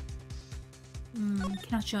Marshall?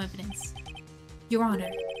 Cannot show evidence. Your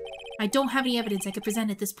Honor, I don't have any evidence I could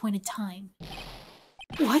present at this point in time.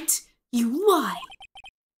 What? You lie!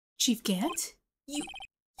 Chief Gant? You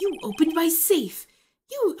opened my safe!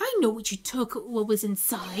 I know what you took, what was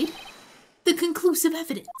inside. The conclusive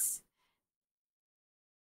evidence.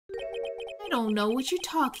 I don't know what you're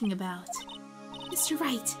talking about. Mr.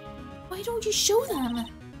 Wright, why don't you show them?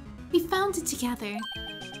 We found it together.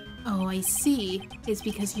 Oh, I see. It's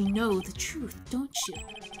because you know the truth, don't you?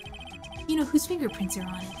 You know whose fingerprints are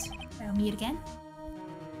on it. I'll meet again.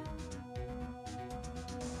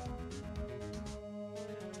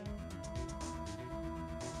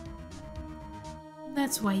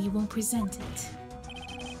 That's why you won't present it.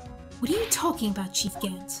 What are you talking about, Chief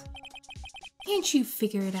Gant? Can't you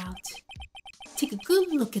figure it out? Take a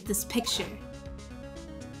good look at this picture.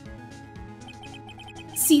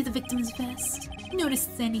 See the victim's vest? Notice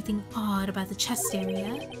anything odd about the chest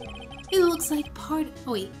area? It looks like part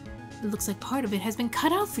of it has been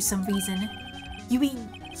cut out for some reason. You mean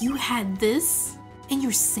you had this in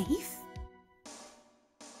your safe?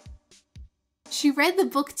 She read the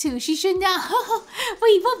book too. She should know.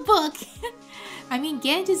 Wait, what book? I mean,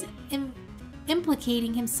 Gant is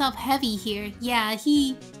implicating himself heavy here. Yeah,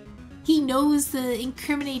 he knows the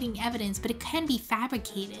incriminating evidence, but it can be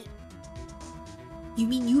fabricated. You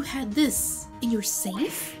mean you had this in your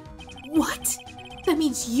safe? What? That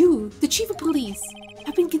means you, the chief of police,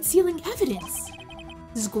 have been concealing evidence.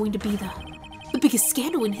 This is going to be the biggest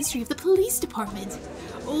scandal in history of the police department.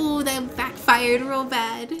 Oh, that backfired real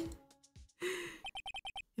bad.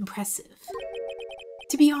 Impressive.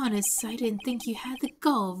 To be honest, I didn't think you had the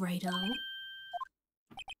gall, Righto.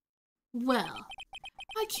 Well,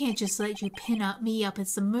 I can't just let you pin me up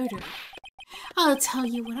as the murderer. I'll tell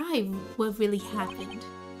you what really happened.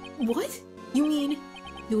 What? You mean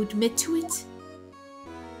you admit to it?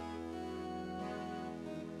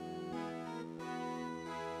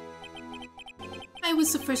 I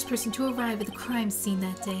was the first person to arrive at the crime scene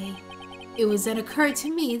that day. It was then occurred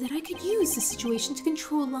to me that I could use the situation to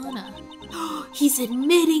control Lana. He's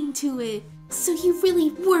admitting to it! So you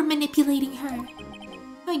really were manipulating her!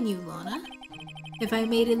 I knew Lana. If I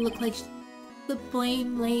made it look like the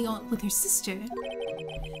blame lay with her sister,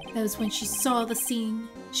 that was when she saw the scene,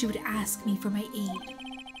 she would ask me for my aid.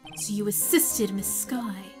 So you assisted Miss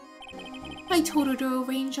Sky. I told her to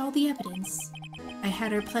arrange all the evidence. I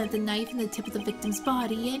had her plant the knife in the tip of the victim's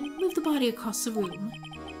body and move the body across the room.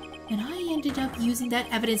 And I ended up using that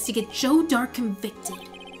evidence to get Joe Dark convicted.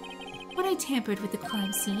 When I tampered with the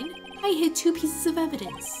crime scene, I hid 2 pieces of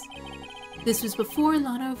evidence. This was before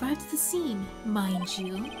Lana arrived at the scene, mind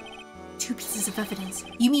you. 2 pieces of evidence?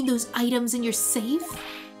 You mean those items in your safe?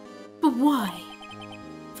 But why?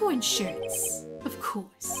 For insurance, of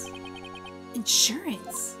course.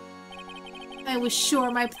 Insurance? I was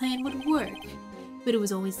sure my plan would work, but it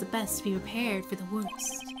was always the best to be prepared for the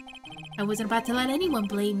worst. I wasn't about to let anyone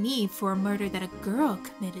blame me for a murder that a girl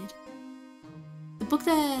committed. The book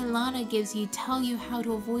that Lana gives you tell you how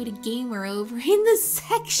to avoid a gamer over in the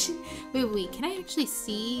section. Wait, can I actually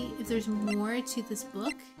see if there's more to this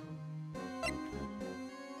book?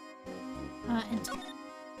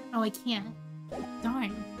 Oh, I can't.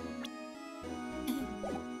 Darn.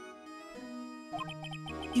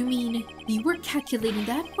 You mean you were calculating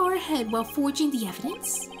that far ahead while forging the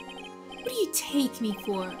evidence? What do you take me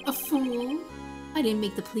for? A fool? I didn't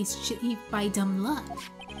make the police chief by dumb luck.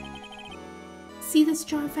 See this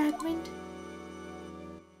jar fragment?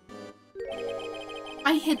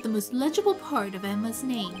 I hid the most legible part of Emma's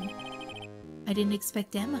name. I didn't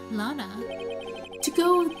expect Lana, to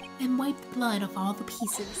go and wipe the blood off all the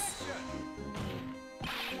pieces.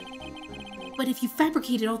 But if you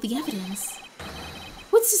fabricated all the evidence,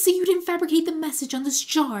 what's to say you didn't fabricate the message on this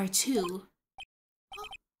jar, too?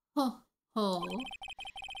 Oh.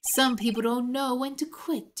 Some people don't know when to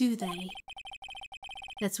quit, do they?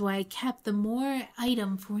 That's why I kept the more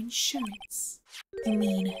item for insurance. You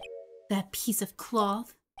mean that piece of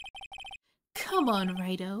cloth? Come on,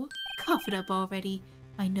 Righto. Cough it up already.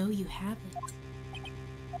 I know you have it.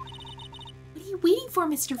 What are you waiting for,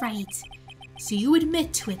 Mr. Wright? So you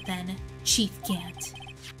admit to it then, Chief Gant,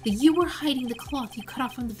 that you were hiding the cloth you cut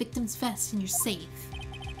off from the victim's vest in your safe.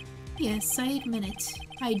 Yes, I admit it.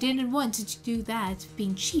 I didn't want to do that,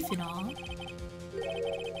 being chief and all.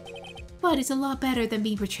 But it's a lot better than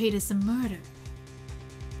being portrayed as a murderer.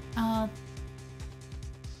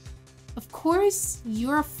 Of course,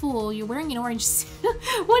 you're a fool. You're wearing an orange suit. What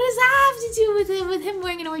does that have to do with him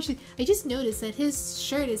wearing an orange suit? I just noticed that his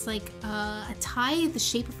shirt is like a tie the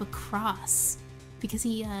shape of a cross because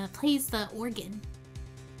he plays the organ.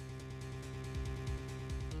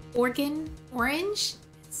 Orange?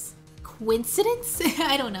 It's coincidence?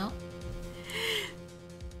 I don't know.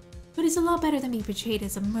 But it's a lot better than being portrayed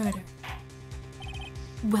as a murderer.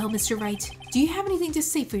 Well, Mr. Wright, do you have anything to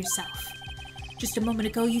say for yourself? Just a moment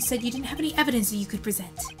ago, you said you didn't have any evidence that you could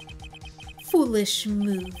present. Foolish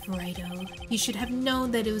move, Righto. You should have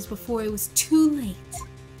known that it was before it was too late.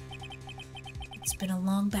 It's been a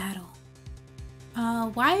long battle.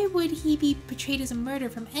 Why would he be portrayed as a murderer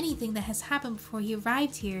from anything that has happened before he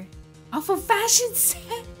arrived here? Oh, for fashion's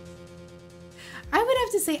sake! I would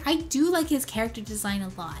have to say, I do like his character design a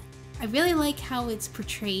lot. I really like how it's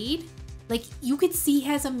portrayed. Like, you could see he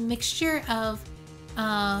has a mixture of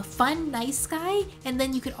fun, nice guy, and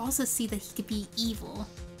then you could also see that he could be evil.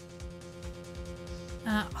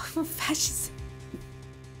 I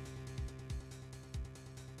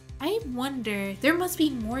wonder, there must be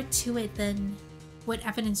more to it than what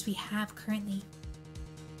evidence we have currently.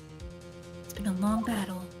 It's been a long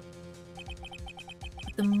battle,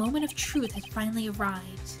 but the moment of truth has finally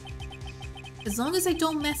arrived. As long as I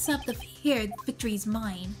don't mess up the hair, the victory is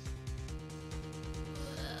mine.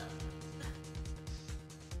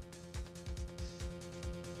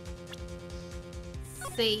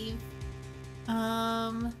 Save.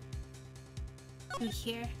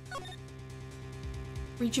 Here.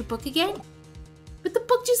 Read your book again? But the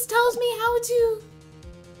book just tells me how to...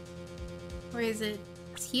 Where is it?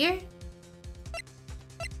 It's here?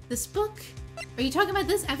 This book? Are you talking about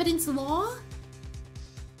this evidence law?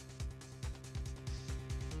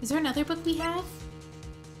 Is there another book we have?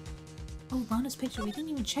 Oh, Lana's picture. We didn't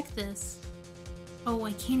even check this. Oh,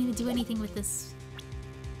 I can't even do anything with this.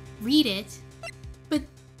 Read it? But...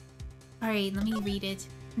 Alright, let me read it.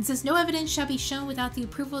 It says, no evidence shall be shown without the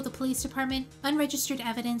approval of the police department. Unregistered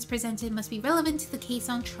evidence presented must be relevant to the case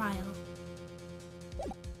on trial.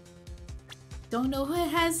 Don't know what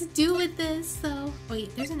it has to do with this, though.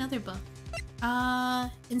 Wait, there's another book.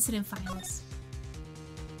 Incident files.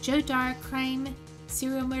 Joe Dark, crime,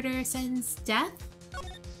 serial murder, sentence, death?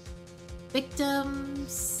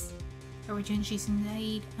 Victims... Origin, Jason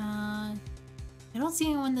Knight, I don't see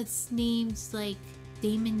anyone that's named, like,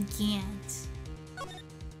 Damon Gant.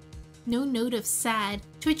 No note of sad.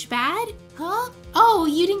 Twitch bad? Huh? Oh,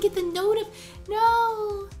 you didn't get the note of...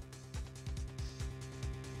 No!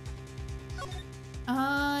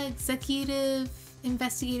 Executive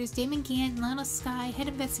investigators Damon Gant, Lana Sky, head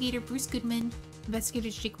investigator Bruce Goodman,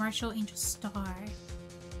 investigators Jake Marshall, Angel Star.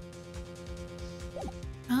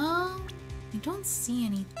 I don't see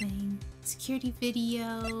anything. Security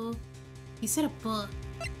video. You said a book.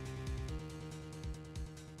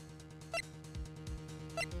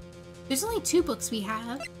 There's only 2 books we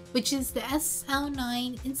have, which is the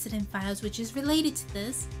SL9 Incident Files, which is related to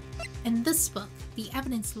this, and this book, the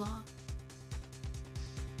Evidence Law.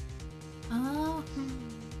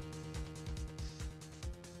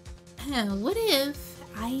 What if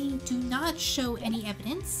I do not show any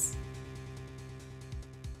evidence?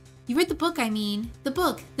 You read the book, I mean. The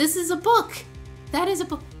book. This is a book! That is a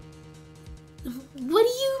book. What do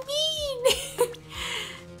you mean?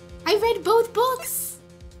 I read both books!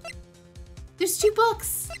 There's 2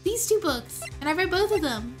 books! These 2 books! And I read both of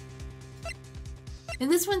them!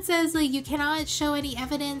 And this one says, like, you cannot show any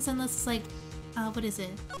evidence unless, like, what is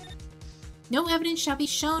it? No evidence shall be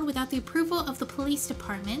shown without the approval of the police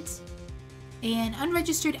department. And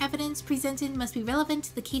unregistered evidence presented must be relevant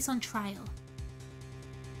to the case on trial.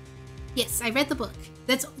 Yes, I read the book.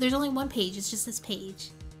 There's only 1 page, it's just this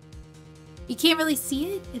page. You can't really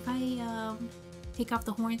see it if I take off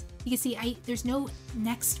the horns. You can see there's no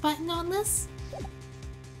next button on this.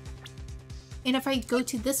 And if I go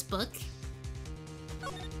to this book,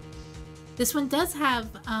 this one does have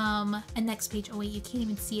a next page. Oh wait, you can't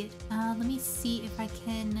even see it. Let me see if I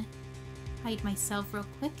can hide myself real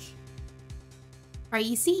quick. Alright,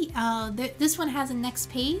 you see, this one has a next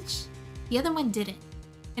page. The other one didn't.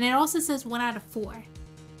 And it also says 1 out of 4.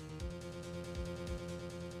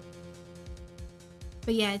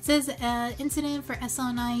 But yeah, it says incident for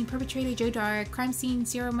SL9, perpetrator Joe Dark, crime scene,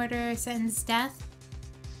 serial murder, sentence, death.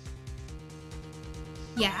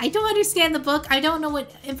 Yeah, I don't understand the book. I don't know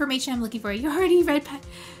what information I'm looking for. You already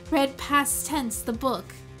read past tense, the book.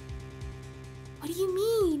 What do you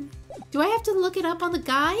mean? Do I have to look it up on the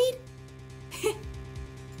guide?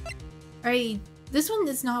 Alright, this one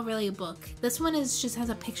is not really a book. This one just has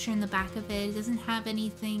a picture in the back of it. It doesn't have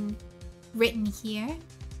anything written here.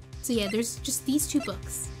 So yeah, there's just these 2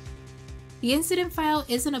 books. The incident file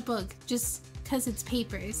isn't a book, just because it's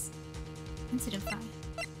papers. Incident file.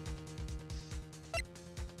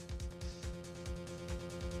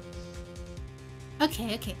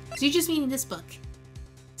 Okay. So you're just meaning this book.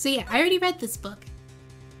 So yeah, I already read this book.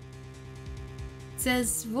 It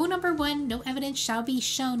says, rule number 1, no evidence shall be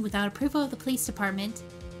shown without approval of the police department.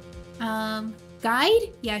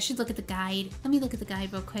 Guide? Yeah, I should look at the guide. Let me look at the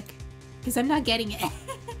guide real quick. Because I'm not getting it.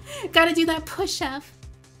 Gotta do that push-up.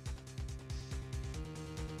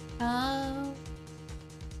 Alright,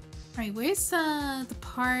 where's the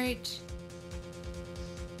part...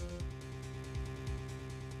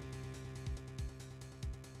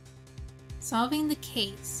 Solving the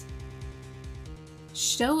case.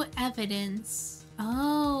 Show evidence.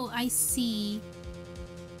 Oh, I see.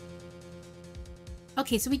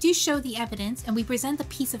 Okay, so we do show the evidence and we present the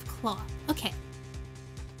piece of cloth. Okay.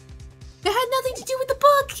 That had nothing to do with the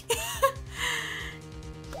book!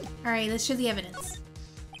 Alright, let's show the evidence.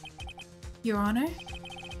 Your Honor,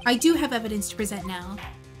 I do have evidence to present now.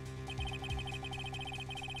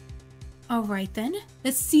 Alright then,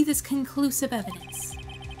 let's see this conclusive evidence.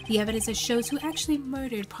 The evidence that shows who actually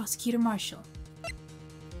murdered Prosecutor Marshall.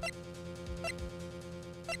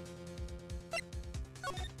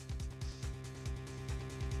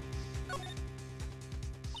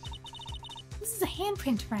 This is a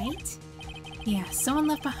handprint, right? Yeah, someone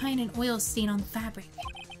left behind an oil stain on the fabric.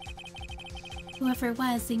 Whoever it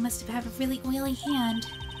was, they must have had a really oily hand.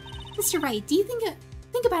 Mr. Wright, do you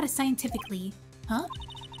think about it scientifically? Huh?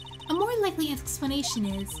 A more likely explanation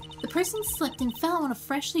is, the person slipped and fell on a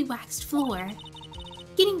freshly waxed floor,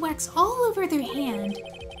 getting wax all over their hand.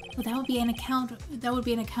 Well, that would be an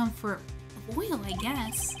account for oil, I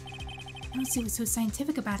guess. I don't see what's so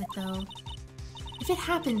scientific about it, though. If it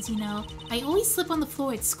happens, you know, I always slip on the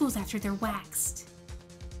floor at schools after they're waxed.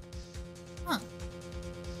 Huh.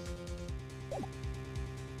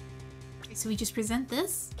 Okay, so we just present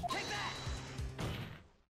this.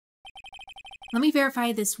 Let me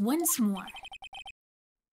verify this once more.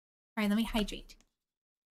 Alright, let me hydrate.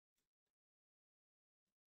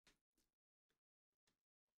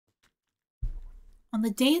 On the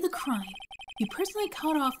day of the crime, you personally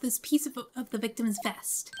cut off this piece of the victim's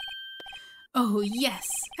vest. Oh yes,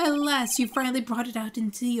 at last you finally brought it out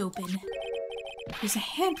into the open. There's a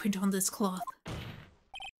handprint on this cloth.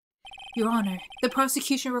 Your Honor, the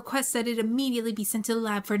prosecution requests that it immediately be sent to the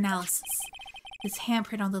lab for analysis. This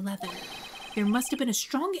handprint on the leather. There must have been a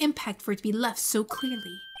strong impact for it to be left so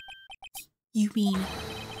clearly. You mean,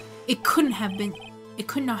 it could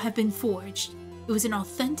not have been forged. It was an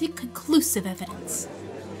authentic, conclusive evidence.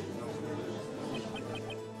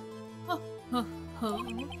 Oh.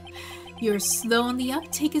 You're slow on the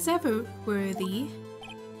uptake as ever, Worthy.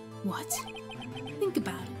 What? Think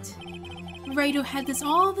about it. Righto had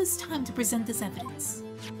all this time to present this evidence.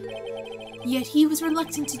 Yet he was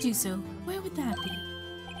reluctant to do so. Where would that be?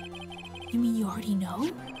 You mean you already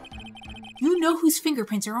know? You know whose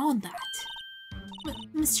fingerprints are on that.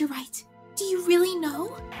 Mr. Wright, do you really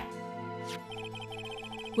know?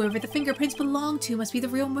 Whoever the fingerprints belong to must be the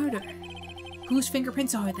real murderer. Whose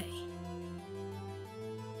fingerprints are they?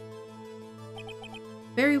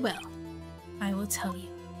 Very well. I will tell you.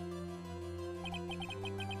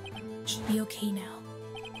 Should be okay now.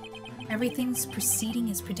 Everything's proceeding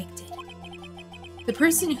as predicted. The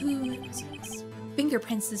person whose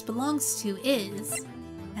fingerprints this belongs to is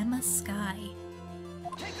Emma Skye.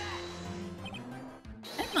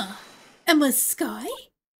 Emma Skye?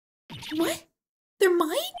 What? They're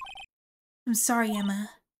mine? I'm sorry, Emma.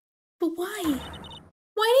 But why?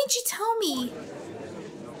 Why didn't you tell me?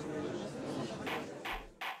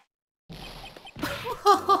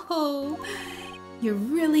 Oh, you're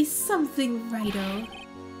really something, Righto.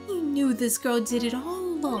 You knew this girl did it all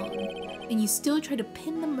along, and you still try to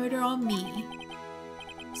pin the murder on me.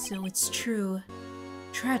 So it's true.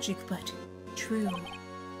 Tragic, but true.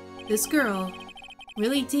 This girl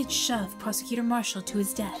really did shove Prosecutor Marshall to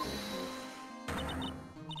his death.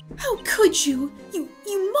 How could you?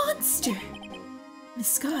 You monster! Miss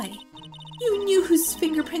Skye, you knew whose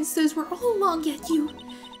fingerprints those were all along, yet you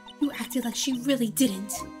acted like she really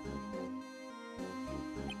didn't.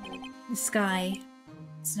 Miss Skye,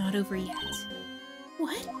 it's not over yet.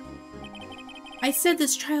 What? I said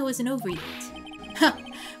this trial isn't over yet. Ha!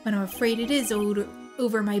 But I'm afraid it is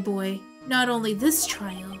over, my boy. Not only this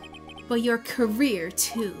trial, but your career,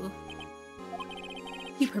 too.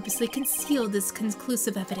 You purposely concealed this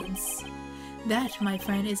conclusive evidence. That, my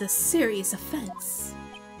friend, is a serious offense.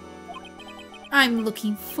 I'm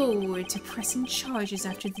looking forward to pressing charges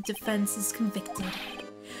after the defense is convicted.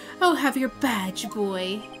 I'll have your badge,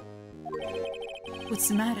 boy. What's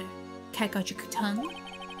the matter? Cat got your tongue?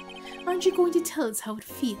 Aren't you going to tell us how it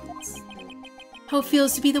feels? How it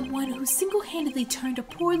feels to be the one who single-handedly turned a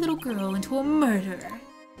poor little girl into a murderer?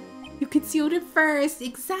 You concealed it first,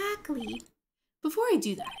 exactly. Before I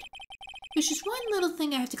do that, there's just one little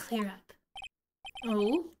thing I have to clear up.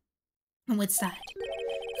 Oh? And what's that?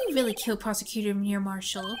 Who really killed Prosecutor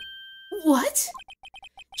Marshall? What?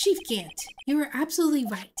 Chief Gant, you were absolutely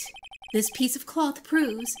right. This piece of cloth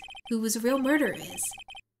proves who the real murderer is.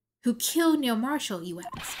 Who killed Neil Marshall, you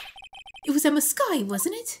ask? It was Emma Skye,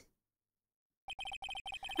 wasn't it?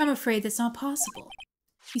 I'm afraid that's not possible.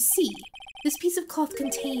 You see, this piece of cloth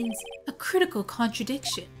contains a critical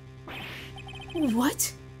contradiction.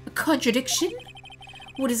 What? A contradiction?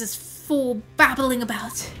 What is this fool babbling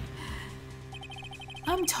about?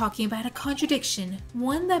 I'm talking about a contradiction,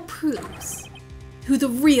 one that proves who the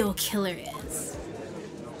real killer is.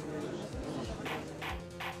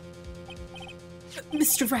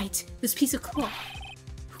 Mr. Wright, this piece of cloth.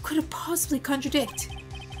 Who could it possibly contradict?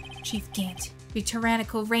 Chief Gant, your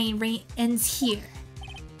tyrannical reign ends here.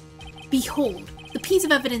 Behold, the piece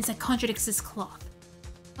of evidence that contradicts this cloth.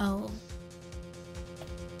 Oh.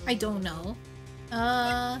 I don't know.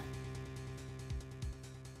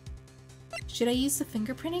 Should I use the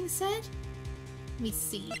fingerprinting set? Let me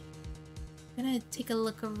see. I'm gonna take a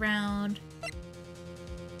look around.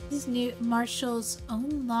 This is near Marshall's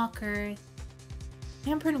own locker.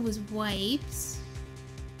 Handprint was wiped.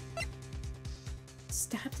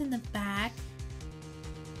 Stabbed in the back.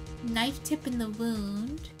 Knife tip in the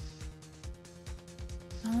wound.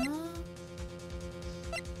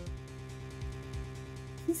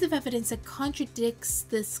 Piece of evidence that contradicts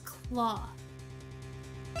this cloth.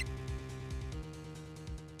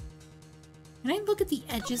 Can I look at the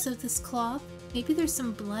edges of this cloth? Maybe there's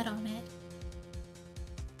some blood on it.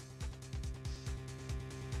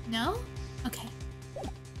 No? Okay.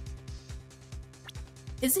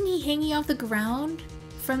 Isn't he hanging off the ground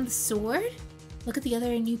from the sword? Look at the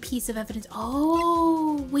other new piece of evidence.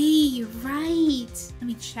 Oh, wait, you're right. Let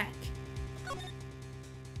me check.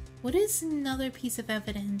 What is another piece of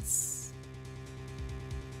evidence?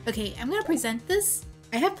 Okay, I'm gonna present this.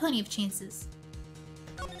 I have plenty of chances.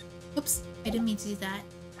 Oops, I didn't mean to do that.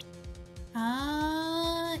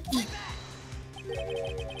 E.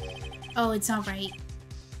 Oh, it's not right.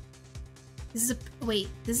 This is a- wait,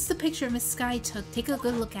 this is the picture Miss Sky took. Take a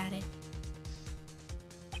good look at it.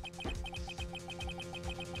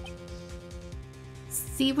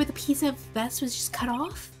 See where the piece of vest was just cut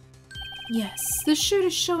off? Yes, the shirt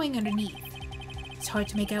is showing underneath. It's hard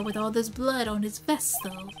to make out with all this blood on his vest,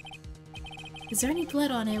 though. Is there any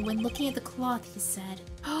blood on it when looking at the cloth, he said.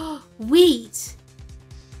 Oh, wait!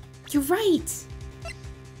 You're right!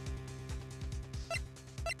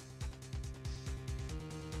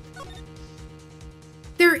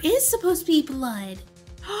 There is supposed to be blood!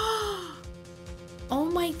 Oh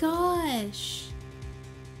my gosh!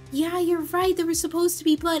 Yeah, you're right, there was supposed to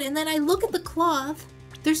be blood, and then I look at the cloth.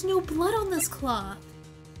 There's no blood on this cloth.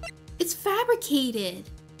 It's fabricated.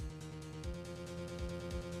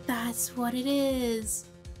 That's what it is.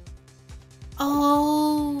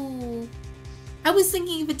 Oh. I was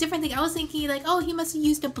thinking of a different thing. I was thinking like, oh, he must have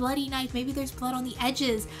used a bloody knife. Maybe there's blood on the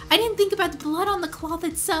edges. I didn't think about the blood on the cloth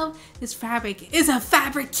itself. This fabric is a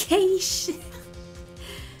fabrication.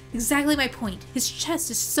 Exactly my point. His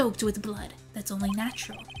chest is soaked with blood. That's only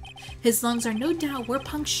natural. His lungs are no doubt were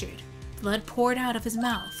punctured. Blood poured out of his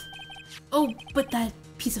mouth. Oh, but that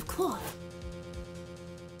piece of cloth.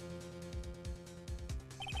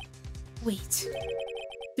 Wait.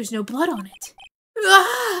 There's no blood on it.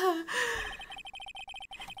 Ah!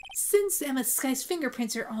 Since Emma Sky's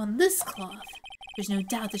fingerprints are on this cloth, there's no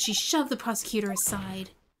doubt that she shoved the prosecutor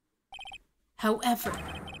aside. However,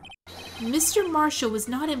 Mr. Marshall was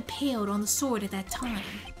not impaled on the sword at that time.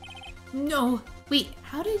 No, wait,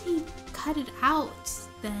 how did he cut it out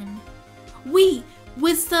then? Wait,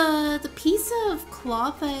 was the piece of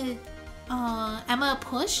cloth that Emma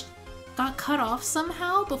pushed got cut off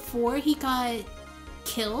somehow before he got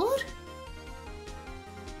killed?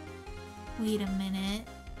 Wait a minute.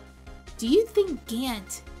 Do you think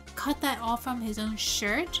Gant cut that off from his own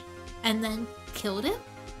shirt and then killed him?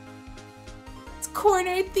 It's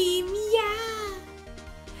corner theme, yeah!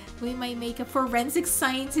 We might make a forensic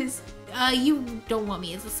scientist. You don't want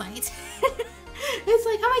me as a scientist. It's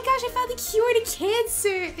like, oh my gosh, I found the cure to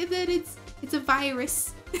cancer! And then it's a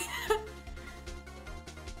virus.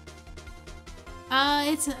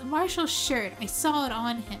 It's Marshall's shirt. I saw it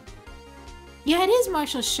on him. Yeah, it is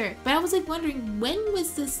Marshall's shirt, but I was like wondering, when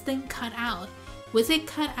was this thing cut out? Was it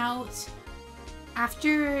cut out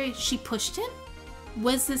after she pushed him?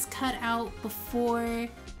 Was this cut out before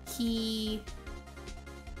he...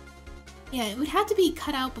 Yeah, it would have to be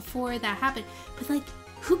cut out before that happened. But like,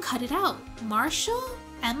 who cut it out? Marshall?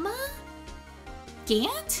 Emma?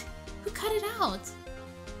 Gant? Who cut it out?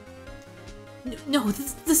 No,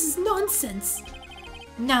 this is nonsense.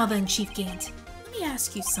 Now then, Chief Gant, let me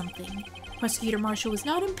ask you something. Prosecutor Marshall was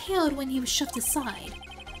not impaled when he was shoved aside.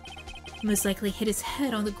 He most likely hit his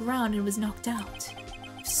head on the ground and was knocked out.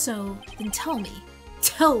 So, then tell me,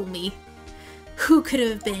 who could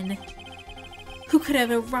have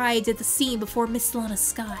arrived at the scene before Miss Lana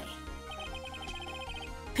Sky?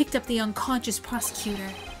 Picked up the unconscious prosecutor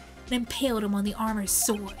and impaled him on the armor's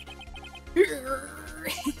sword.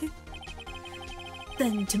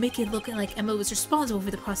 Then, to make it look like Emma was responsible for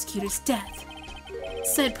the prosecutor's death,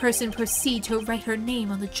 said person proceeded to write her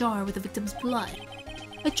name on the jar with the victim's blood.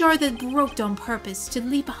 A jar that broke on purpose to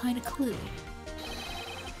leave behind a clue.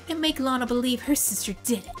 And make Lana believe her sister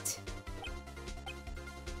did it.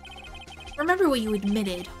 Remember what you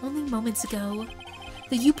admitted only moments ago?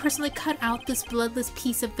 That you personally cut out this bloodless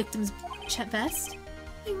piece of victim's vest?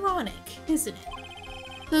 Ironic, isn't it?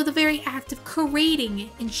 Though the very act of creating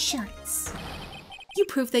insurance. You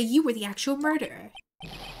proved that you were the actual murderer.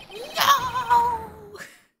 No!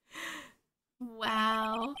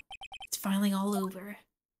 Wow. It's finally all over.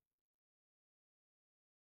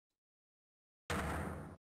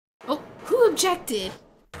 Oh, who objected?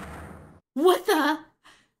 What the?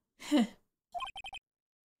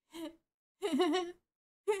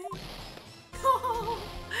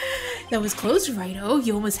 That was close, Righto.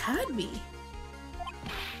 You almost had me.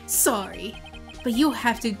 Sorry, but you'll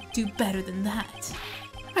have to do better than that.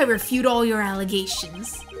 I refute all your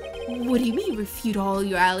allegations. What do you mean, refute all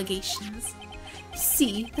your allegations?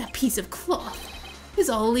 See, that piece of cloth is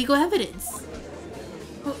all legal evidence.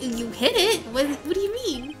 Oh, you hit it? What do you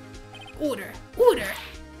mean? Order! Order!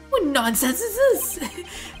 What nonsense is this?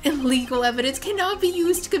 Illegal evidence cannot be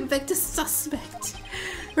used to convict a suspect.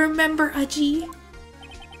 Remember, Aji?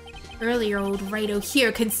 Earlier, old Righto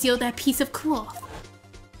here concealed that piece of cloth.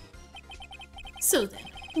 So then,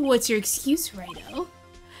 what's your excuse, Righto?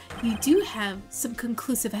 You do have some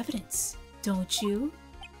conclusive evidence, don't you?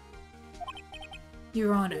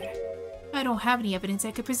 Your Honor, I don't have any evidence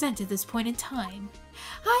I could present at this point in time.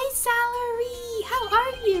 Hi, Salary! How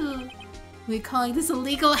are you? We're calling this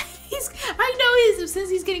illegal. I know since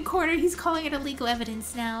he's getting cornered, he's calling it illegal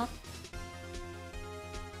evidence now.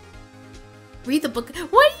 Read the book.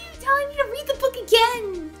 What are you telling me to read the book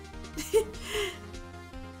again?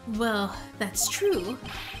 Well, that's true.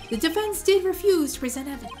 The defense did refuse to present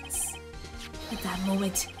evidence. At that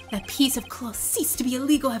moment, that piece of cloth ceased to be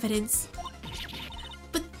illegal evidence.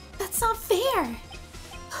 But that's not fair.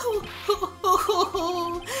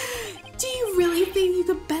 Do you really think you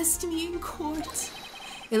could best me in court?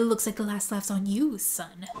 It looks like the last laugh's on you,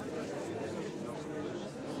 son.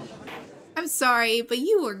 I'm sorry, but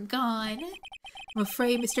you were gone. I'm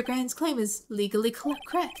afraid Mr. Grant's claim is legally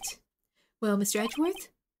correct. Well, Mr. Edgeworth?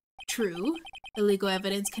 True. Illegal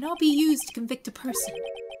evidence cannot be used to convict a person.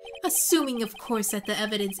 Assuming, of course, that the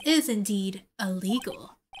evidence is indeed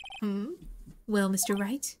illegal. Well, Mr.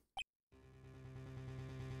 Wright?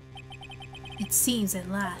 It seems at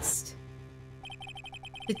last.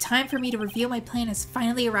 The time for me to reveal my plan has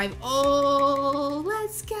finally arrived. Oh,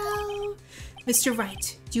 let's go! Mr.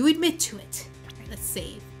 Wright, do you admit to it? Alright, let's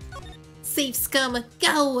save. Save, scum!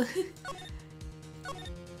 Go!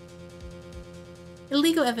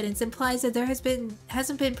 Illegal evidence implies that there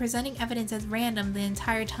hasn't been presenting evidence as random the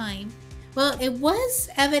entire time. Well, it was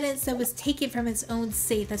evidence that was taken from his own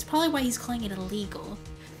safe. That's probably why he's calling it illegal.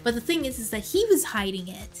 But the thing is that he was hiding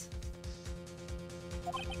it.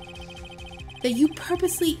 That you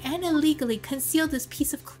purposely and illegally concealed this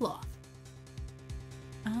piece of cloth.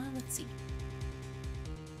 Let's see.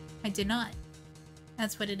 I did not.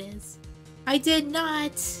 That's what it is. I did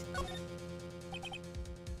not!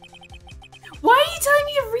 Why are you telling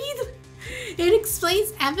me to read? It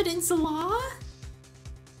explains evidence law?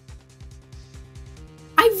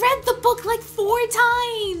 I read the book like 4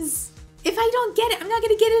 times! If I don't get it, I'm not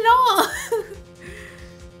gonna get it all!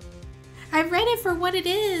 I read it for what it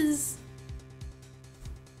is.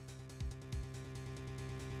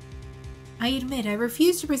 I admit, I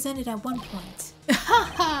refused to present it at one point.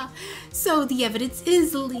 Haha! So the evidence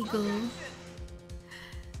is illegal.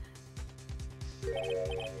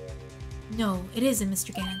 No, it isn't,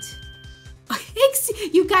 Mr. Gant.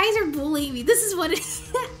 You guys are bullying me. This is what it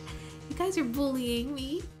is. You guys are bullying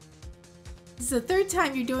me. This is the 3rd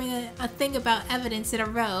time you're doing a thing about evidence in a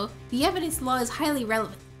row. The evidence law is highly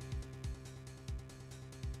relevant.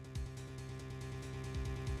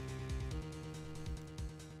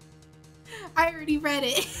 I already read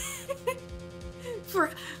it.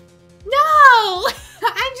 No!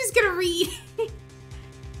 I'm just gonna read.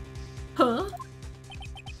 Huh?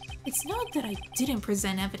 It's not that I didn't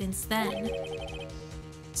present evidence then.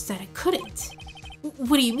 It's that I couldn't.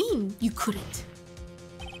 What do you mean, you couldn't?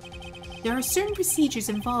 There are certain procedures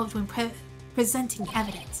involved when presenting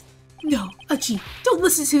evidence. No, Aji, don't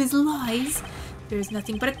listen to his lies. There's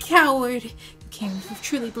nothing but a coward you can't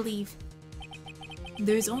truly believe.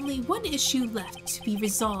 There's only one issue left to be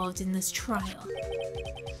resolved in this trial.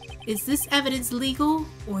 Is this evidence legal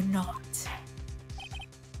or not?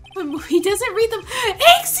 He doesn't read them.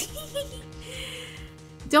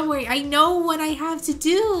 Don't worry, I know what I have to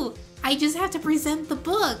do. I just have to present the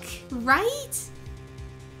book, right?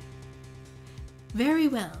 Very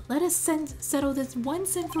well, let us settle this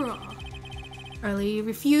once and for all. Earlier you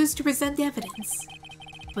refused to present the evidence.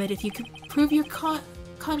 But if you could prove your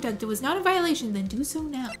conduct was not a violation, then do so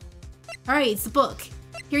now. Alright, it's the book.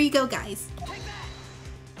 Here you go, guys.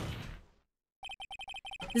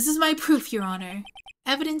 This is my proof, Your Honor.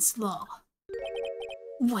 Evidence law.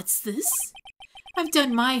 What's this? I've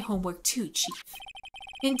done my homework too, Chief.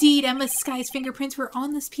 Indeed, Emma Sky's fingerprints were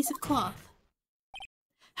on this piece of cloth.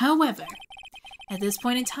 However, at this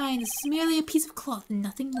point in time, this is merely a piece of cloth and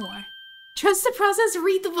nothing more. Trust the process,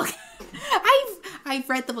 read the book. I've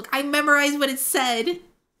read the book. I memorized what it said.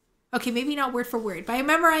 Okay, maybe not word for word, but I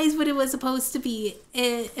memorized what it was supposed to be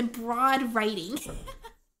in broad writing.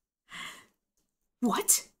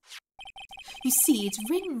 What? You see, it's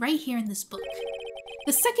written right here in this book.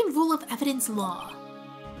 The second rule of evidence law.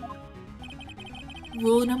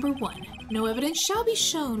 Rule number 1. No evidence shall be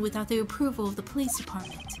shown without the approval of the police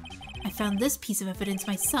department. I found this piece of evidence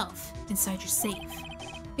myself inside your safe.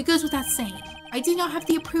 It goes without saying, I do not have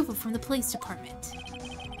the approval from the police department.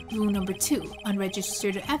 Rule number 2,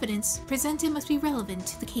 unregistered evidence presented must be relevant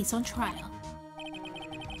to the case on trial.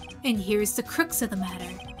 And here is the crux of the matter.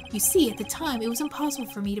 You see, at the time, it was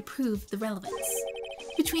impossible for me to prove the relevance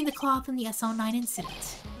between the cloth and the SL9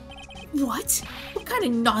 incident. What? What kind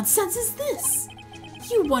of nonsense is this?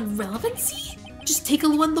 You want relevancy? Just take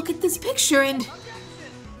one look at this picture and...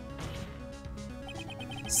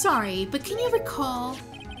 Sorry, but can you recall,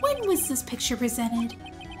 when was this picture presented?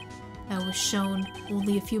 That was shown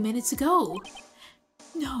only a few minutes ago.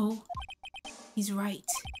 No, he's right.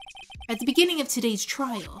 At the beginning of today's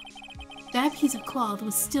trial, that piece of cloth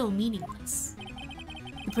was still meaningless.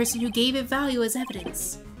 The person who gave it value as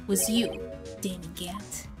evidence was you, Damon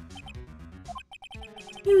Gant.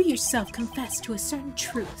 You yourself confessed to a certain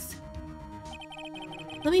truth.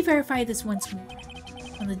 Let me verify this once more.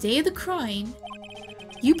 On the day of the crime,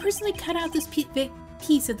 you personally cut out this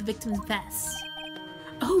piece of the victim's vest.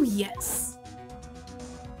 Oh yes.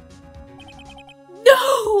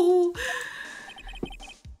 No!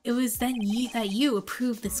 It was then that you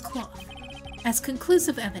approved this cloth as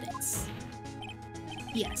conclusive evidence.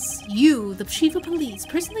 Yes, you, the chief of police,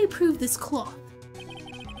 personally approved this cloth.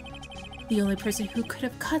 The only person who could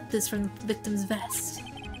have cut this from the victim's vest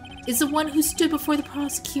is the one who stood before the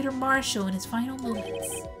prosecutor Marshall in his final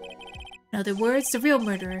moments. In other words, the real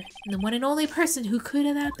murderer, and the one and only person who could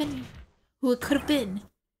have been,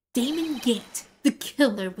 Damon Gant. The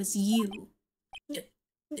killer was you.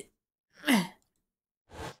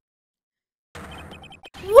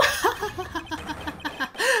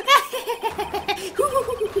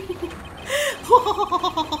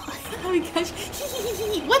 Oh my gosh.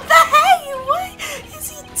 What the heck? What is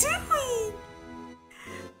he doing?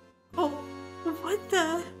 Oh, what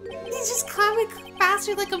the? He's just clapping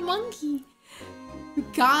faster like a monkey. We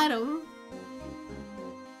got him.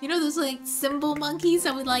 You know those like cymbal monkeys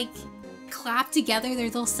that would like clap together their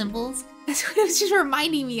little cymbals? That's what it was just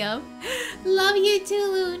reminding me of. Love you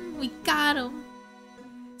too, Loon. We got him.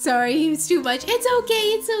 Sorry, it was too much. It's okay,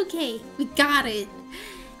 it's okay. We got it.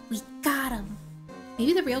 We got him.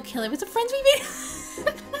 Maybe the real killer was the friends we made.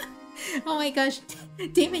 Oh my gosh.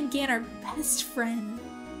 Damon Gant, our best friend.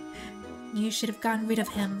 You should have gotten rid of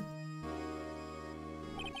him.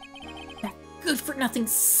 That good-for-nothing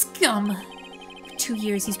scum. For 2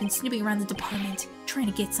 years, he's been snooping around the department, trying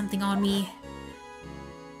to get something on me.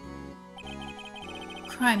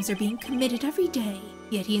 Crimes are being committed every day,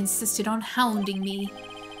 yet he insisted on hounding me.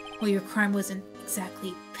 Well, your crime wasn't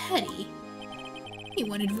exactly petty. He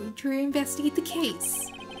wanted to investigate the case.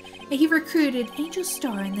 And he recruited Angel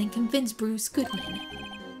Star and then convinced Bruce Goodman.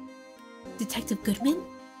 Detective Goodman?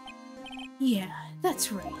 Yeah,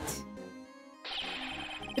 that's right.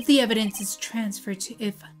 If the evidence is transferred,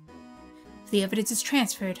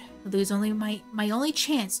 I lose only my only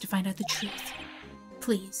chance to find out the truth.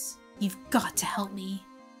 Please, you've got to help me.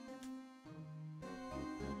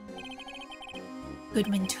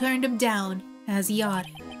 Goodman turned him down, as he ought.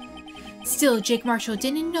 Still, Jake Marshall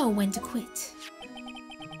didn't know when to quit.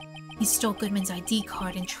 He stole Goodman's ID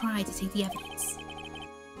card and tried to take the evidence.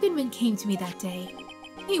 Goodman came to me that day.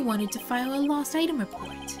 He wanted to file a lost item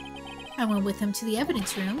report. I went with him to the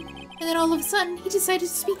evidence room, and then all of a sudden, he decided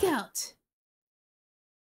to speak out.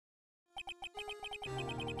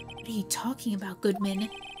 What are you talking about, Goodman?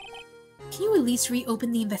 Can you at least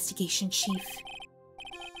reopen the investigation, Chief?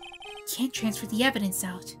 You can't transfer the evidence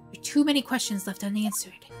out. There are too many questions left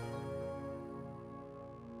unanswered.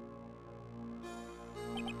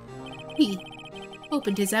 He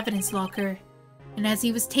opened his evidence locker, and as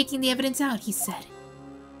he was taking the evidence out, he said,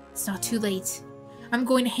 "It's not too late. I'm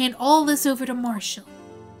going to hand all this over to Marshall."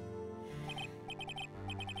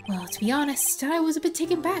 Well, to be honest, I was a bit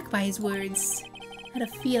taken back by his words. I had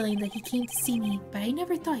a feeling that he came to see me, but I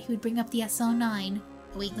never thought he would bring up the SL9.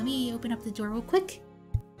 Wait, let me open up the door real quick.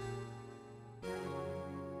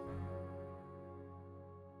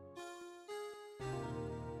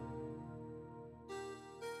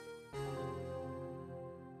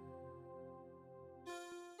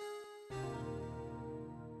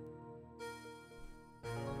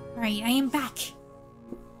 Alright, I am back.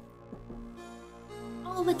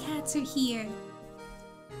 All the cats are here.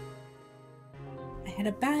 I had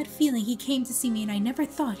a bad feeling he came to see me and I never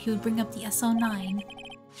thought he would bring up the SL9.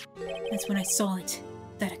 That's when I saw it.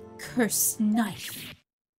 That accursed knife.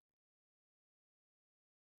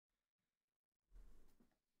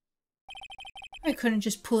 I couldn't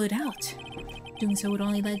just pull it out. Doing so would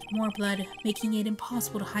only lead to more blood, making it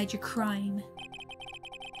impossible to hide your crime.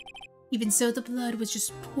 Even so, the blood was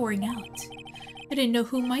just pouring out. I didn't know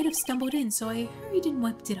who might have stumbled in, so I hurried and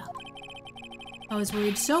wiped it up. I was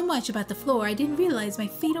worried so much about the floor, I didn't realize my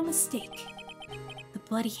fatal mistake. The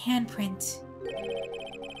bloody handprint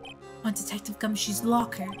on Detective Gumshoe's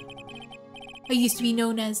locker. I used to be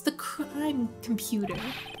known as the crime computer.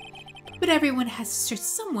 But everyone has to start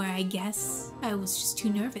somewhere, I guess. I was just too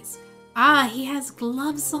nervous. Ah, he has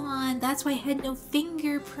gloves on. That's why I had no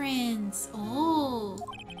fingerprints. Oh.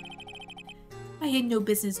 I had no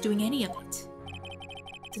business doing any of it.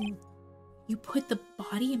 Then you put the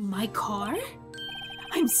body in my car?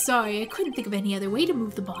 I'm sorry, I couldn't think of any other way to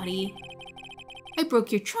move the body. I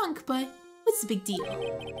broke your trunk, but what's the big deal?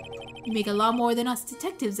 You make a lot more than us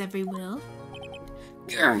detectives ever will.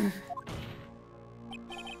 Grr.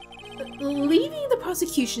 Leaving the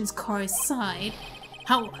prosecution's car aside,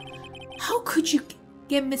 how could you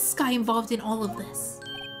get Miss Sky involved in all of this?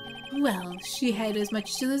 Well, she had as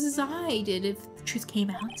much to lose as I did if the truth came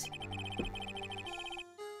out.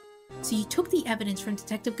 So you took the evidence from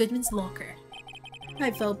Detective Goodman's locker. I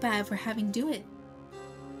felt bad for having to do it.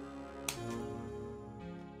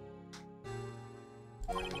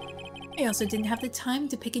 I also didn't have the time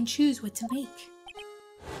to pick and choose what to make.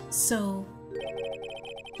 So,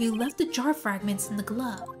 you left the jar fragments in the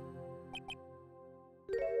glove.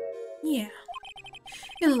 Yeah.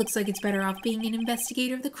 It looks like it's better off being an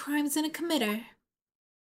investigator of the crimes than a committer.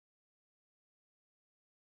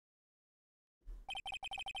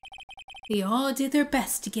 They all did their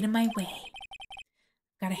best to get in my way.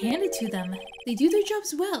 Gotta hand it to them. They do their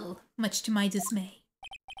jobs well, much to my dismay.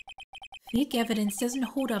 Fake evidence doesn't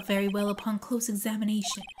hold up very well upon close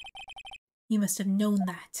examination. You must have known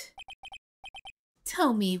that.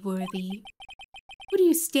 Tell me, Worthy, why do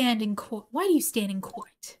you stand in court?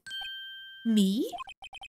 Me?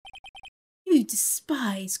 You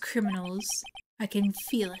despise criminals. I can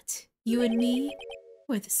feel it. You and me,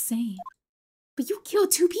 we're the same. But you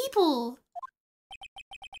killed 2 people!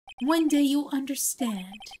 One day you'll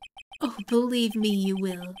understand. Oh, believe me, you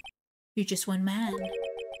will. You're just one man.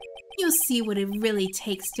 You'll see what it really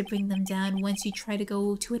takes to bring them down once you try to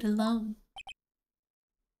go to it alone.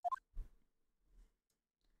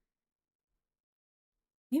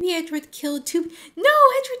 Maybe Edward killed 2... No!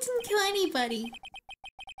 Edward didn't kill anybody!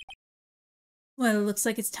 Well, it looks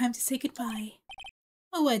like it's time to say goodbye.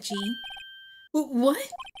 Oh, Edgy. What?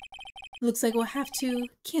 Looks like we'll have to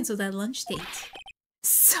cancel that lunch date.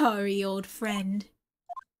 Sorry, old friend.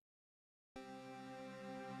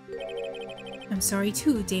 I'm sorry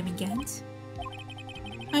too, Damon Gant.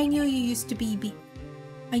 I knew you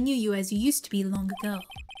as you used to be long ago.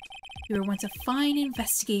 You were once a fine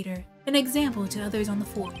investigator, an example to others on the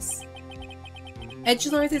force.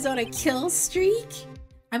 Edgelord is on a kill streak?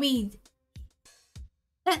 I mean,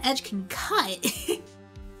 that Edge can cut.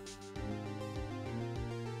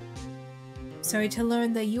 Sorry to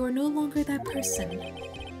learn that you are no longer that person.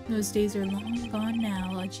 Those days are long gone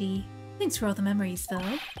now, Edgy. Thanks for all the memories,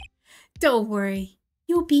 though. Don't worry,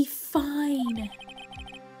 you'll be fine.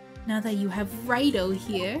 Now that you have Righto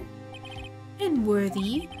here, and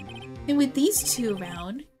Worthy, and with these 2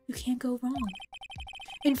 around, you can't go wrong.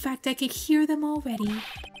 In fact, I could hear them already.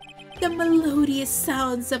 The melodious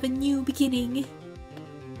sounds of a new beginning.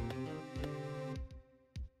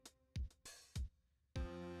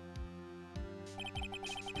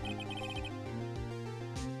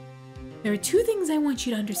 There are 2 things I want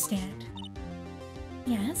you to understand.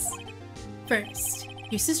 Yes? First,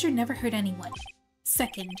 your sister never hurt anyone.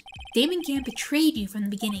 Second, Damon Gant betrayed you from the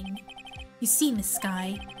beginning. You see, Miss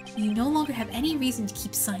Sky, you no longer have any reason to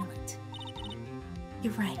keep silent.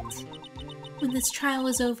 You're right. When this trial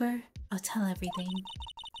is over, I'll tell everything.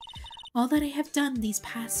 All that I have done these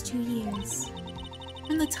past 2 years.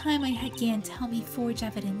 From the time I had Gant help me forge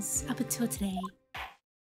evidence up until today.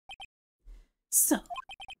 So,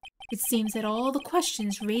 it seems that all the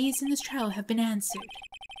questions raised in this trial have been answered.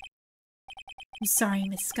 I'm sorry,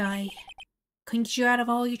 Miss Sky. Couldn't get you out of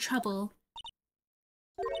all your trouble.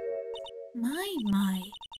 My,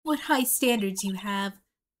 what high standards you have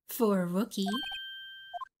for a rookie.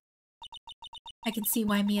 I can see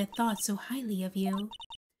why Mia thought so highly of you.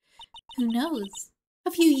 Who knows?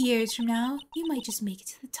 A few years from now, you might just make it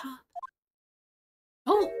to the top.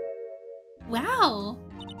 Oh! Wow!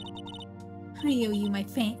 I owe you my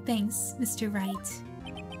thanks, Mr. Wright.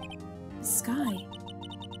 Sky.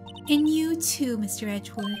 And you too, Mr.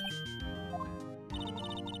 Edgeworth.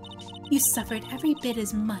 You suffered every bit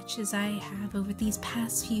as much as I have over these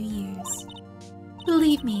past few years.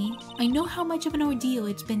 Believe me, I know how much of an ordeal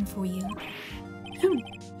it's been for you.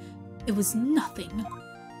 It was nothing.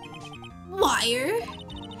 Liar!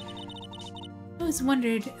 I was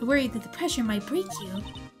worried that the pressure might break you.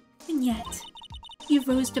 And yet, You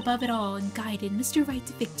rose above it all and guided Mr. Wright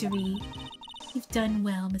to victory. You've done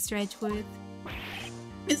well, Mr. Edgeworth.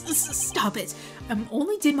 Stop it! I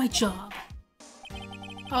only did my job.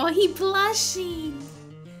 Oh, he's blushing!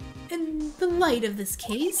 In the light of this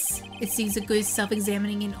case, it seems a good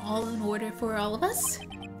self-examining and all in order for all of us.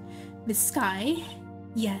 Miss Skye,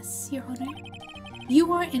 yes, Your Honor.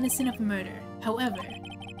 You are innocent of murder. However,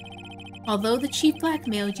 although the chief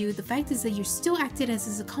blackmailed you, the fact is that you still acted as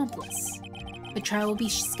his accomplice. The trial will be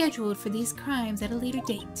scheduled for these crimes at a later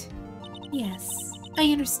date. Yes,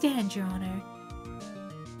 I understand, Your Honor.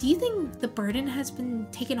 Do you think the burden has been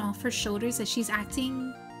taken off her shoulders as she's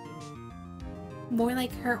acting more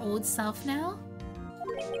like her old self now?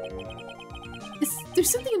 There's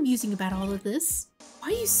something amusing about all of this. Why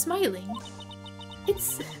are you smiling?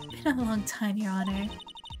 It's been a long time, Your Honor.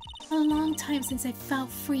 A long time since I felt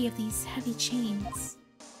free of these heavy chains.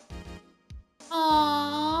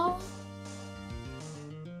 Aww.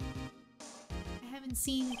 I haven't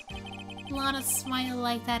seen Lana smile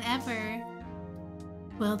like that ever.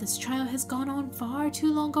 Well, this trial has gone on far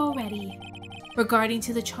too long already. Regarding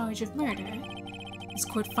to the charge of murder, this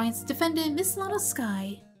court finds the defendant, Miss Lana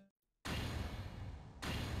Skye,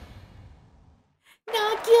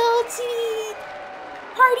 not guilty!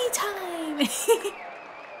 Party time!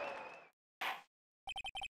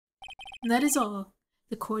 That is all.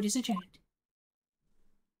 The court is adjourned.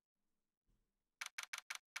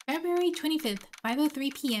 February 25th,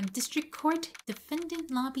 5:03 p.m. District Court,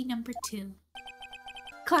 Defendant Lobby Number 2.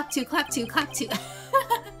 Clap 2, clap 2, clap 2.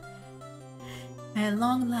 At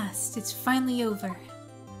long last, it's finally over.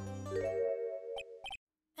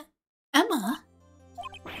 Emma?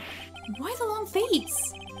 Why the long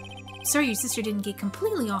face? Sorry your sister didn't get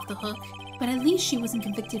completely off the hook, but at least she wasn't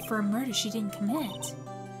convicted for a murder she didn't commit.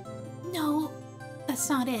 No, that's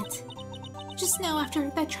not it. Just now after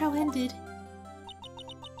that trial ended.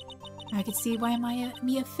 I could see why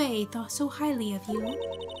Mia Fey thought so highly of you.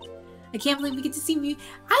 I can't believe we get to see me.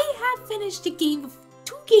 I have finished a game of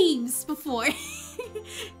 2 games before.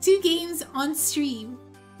 2 games on stream,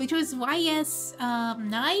 which was YS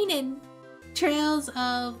 9 and Trails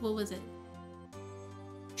of, what was it?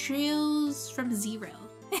 Trails from Zero.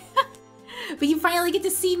 But you finally get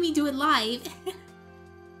to see me do it live.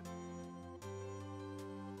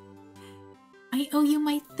 I owe you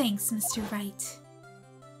my thanks, Mr. Wright.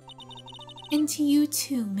 And to you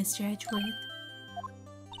too, Mr. Edgeworth.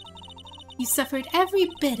 You suffered every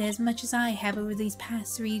bit as much as I have over these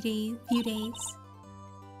past few days.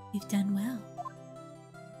 You've done well.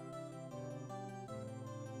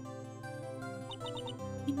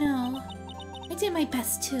 You know, I did my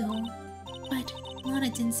best too, but Lana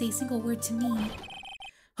didn't say a single word to me.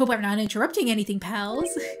 Hope I'm not interrupting anything, pals.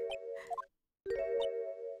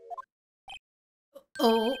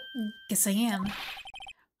 Oh, guess I am.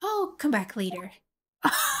 I'll come back later.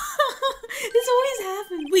 This always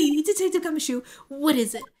happens. Wait, Detective Gumshoe, what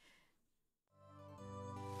is it?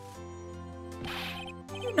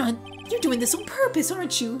 You're doing this on purpose,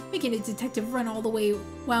 aren't you? Making a detective run all the way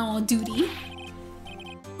while on duty.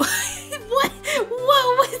 What?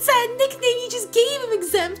 Whoa, what's that nickname you just gave him,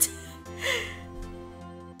 Exempt?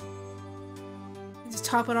 To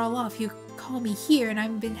top it all off, you call me here and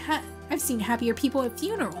I've seen happier people at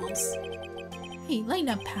funerals. Hey, lighten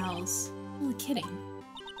up, pals. Only kidding.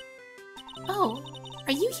 Oh,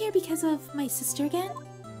 are you here because of my sister again?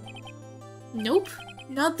 Nope,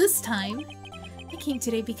 not this time. I came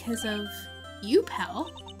today because of you,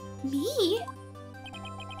 pal. Me?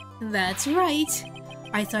 That's right.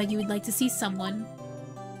 I thought you would like to see someone.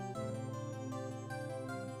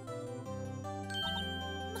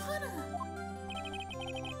 Lana!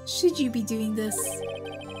 Should you be doing this?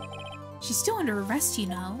 She's still under arrest, you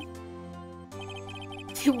know.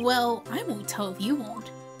 Well, I won't tell if you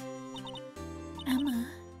won't. Emma,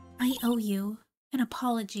 I owe you an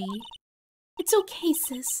apology. It's okay,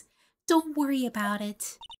 sis. Don't worry about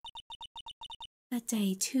it. That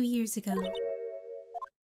day 2 years ago.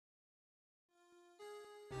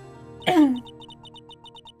 It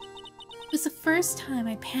was the first time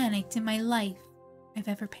I panicked in my life it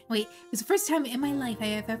was the first time in my life I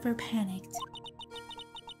have ever panicked.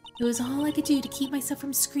 It was all I could do to keep myself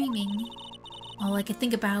from screaming. All I could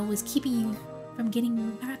think about was keeping you from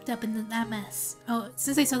getting wrapped up in that mess. Oh,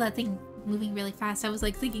 since I saw that thing moving really fast, I was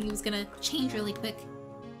like thinking it was gonna change really quick.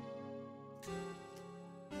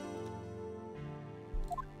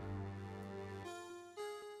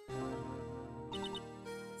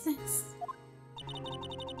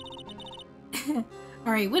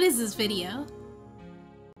 Alright, what is this video?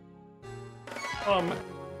 Oh,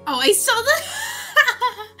 I saw that!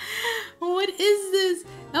 What is this?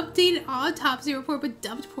 Updated autopsy report, but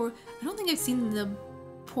dubbed poor. I don't think I've seen the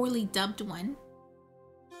poorly dubbed one.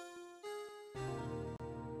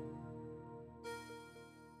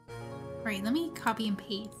 Right, let me copy and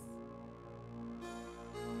paste.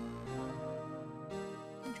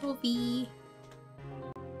 Control V.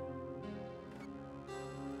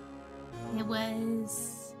 It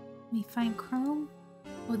was... Let me find Chrome.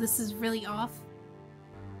 Oh, this is really off.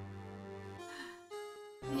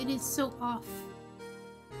 It is so off.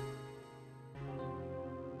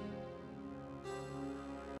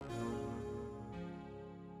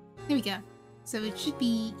 There we go. So it should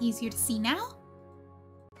be easier to see now.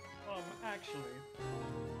 Actually,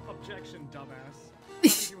 objection, dumbass.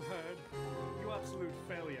 Haven't you heard? You absolute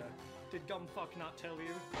failure. Did Gumfuck not tell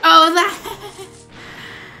you? Oh, that.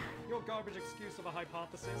 Your garbage excuse of a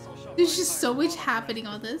hypothesis. I'll shove There's just so much happening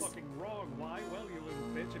on this. Fucking wrong. Why? Well, you little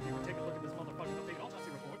bitch. If you would take a look at this motherfucking updated autopsy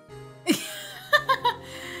report.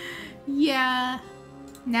 Yeah.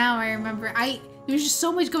 Now I remember. There's just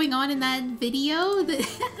so much going on in that video that.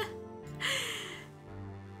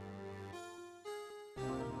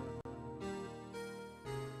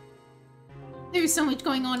 There's so much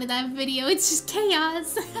going on in that video, it's just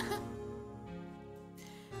chaos!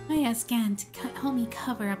 I asked Gan to help me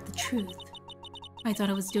cover up the truth. I thought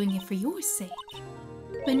I was doing it for your sake.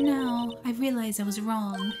 But now, I realize I was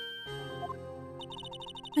wrong.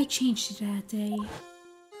 I changed it that day.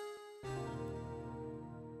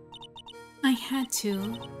 I had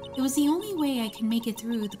to. It was the only way I could make it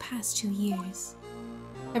through the past 2 years.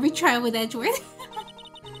 Every trial with Edgeworth.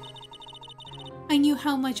 I knew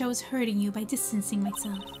how much I was hurting you by distancing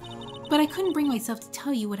myself, but I couldn't bring myself to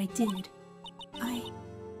tell you what I did. I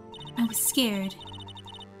was scared.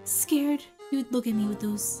 Scared you'd look at me with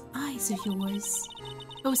those eyes of yours.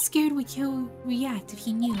 I was scared would you react if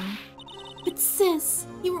he knew. But sis,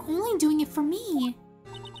 you were only doing it for me.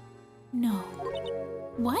 No.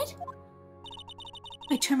 What?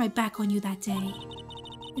 I turned my back on you that day.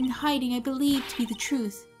 In hiding I believed to be the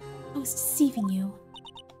truth. I was deceiving you.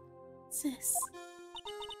 Sis.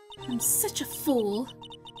 I'm such a fool.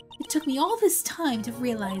 It took me all this time to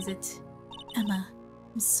realize it. Emma,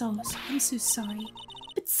 I'm so sorry.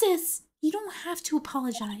 But sis, you don't have to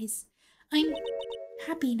apologize. I'm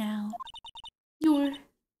happy now. You're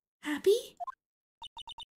happy?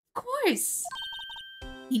 Of course.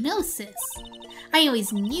 You know, sis, I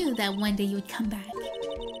always knew that one day you would come back.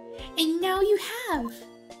 And now you have.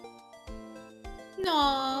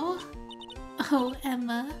 No. Oh,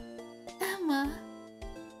 Emma. Emma.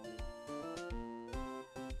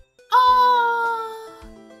 Oh.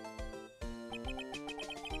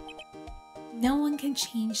 No one can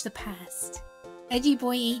change the past. Edgy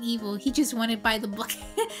boy ain't evil. He just wanted by the book.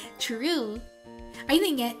 True. I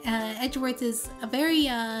think Edgeworth is a very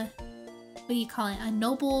what do you call it? A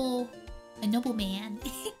noble man.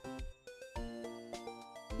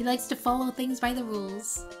 He likes to follow things by the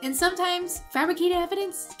rules, and sometimes fabricated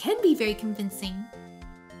evidence can be very convincing.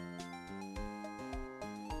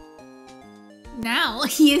 Now,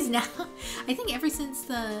 he is now. I think ever since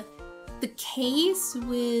the case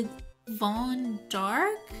with Von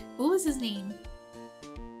Dark? What was his name?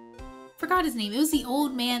 Forgot his name. It was the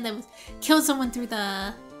old man that killed someone through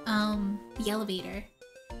the elevator.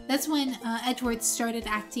 That's when Edgeworth started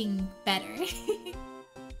acting better.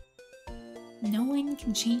 No one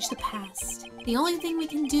can change the past. The only thing we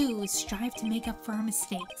can do is strive to make up for our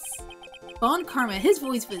mistakes. Bon Karma, his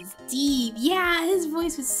voice was deep. Yeah, his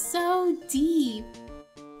voice was so deep.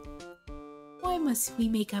 Why must we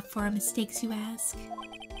make up for our mistakes, you ask?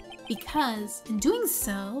 Because, in doing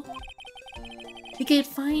so, we can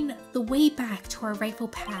find the way back to our rightful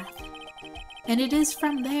path. And it is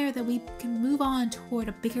from there that we can move on toward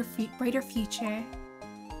a bigger, brighter future.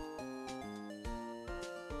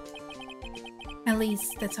 At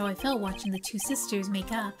least, that's how I felt watching the two sisters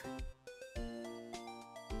make up.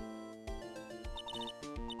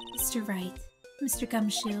 Mr. Wright, Mr.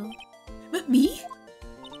 Gumshoe. But me?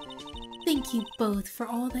 Thank you both for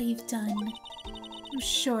all that you've done. I'm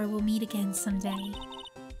sure we'll meet again someday.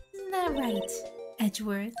 Isn't that right,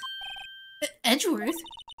 Edgeworth? Edgeworth?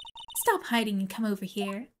 Stop hiding and come over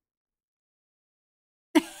here.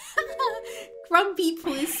 Grumpy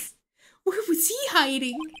Puss. Where was he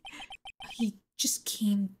hiding? He just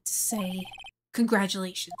came to say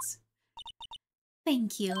congratulations.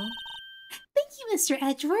 Thank you. Thank you, Mr.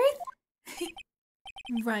 Edgeworth.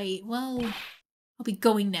 Right, well, I'll be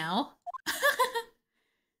going now.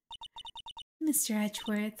 Mr.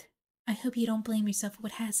 Edgeworth, I hope you don't blame yourself for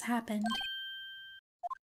what has happened.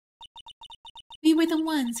 We were the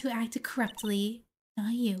ones who acted corruptly,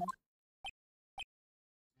 not you.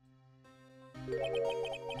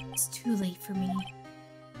 It's too late for me.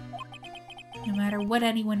 No matter what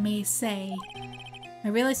anyone may say, I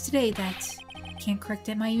realized today that I can't correct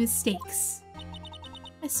my mistakes.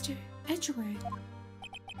 Mr. Edgeworth.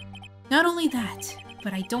 Not only that,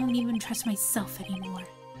 but I don't even trust myself anymore.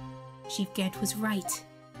 Chief Gant was right.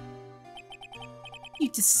 You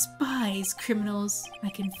despise criminals. I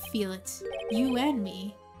can feel it. You and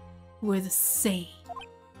me were the same.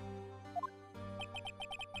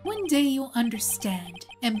 One day you'll understand,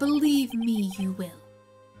 and believe me, you will.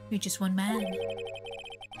 You're just one man.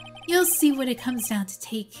 You'll see what it comes down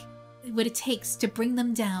to what it takes to bring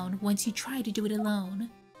them down once you try to do it alone.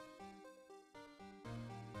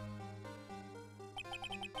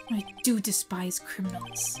 I do despise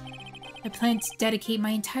criminals. I plan to dedicate my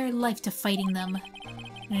entire life to fighting them.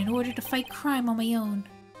 And in order to fight crime on my own,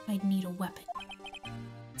 I'd need a weapon.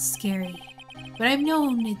 It's scary, but I've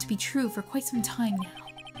known it to be true for quite some time now.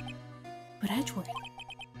 But Edgeworth,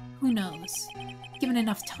 who knows? Given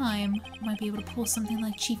enough time, I might be able to pull something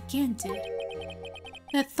like Chief Gant did.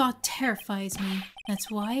 That thought terrifies me. That's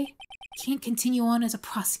why I can't continue on as a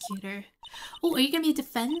prosecutor. Oh, are you gonna be a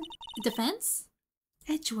defense?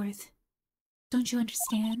 Edgeworth, don't you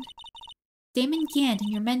understand? Damon Gant and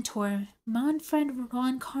your mentor, friend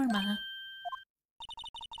Ron Karma,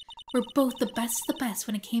 were both the best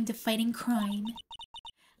when it came to fighting crime.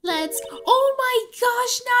 Oh my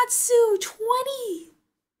gosh, Natsu!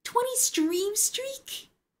 20 stream streak?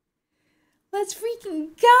 Let's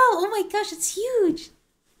freaking go! Oh my gosh, it's huge!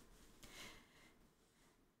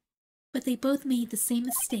 But they both made the same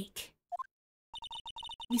mistake.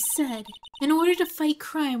 You said, in order to fight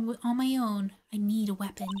crime on my own, I need a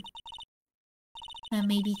weapon. That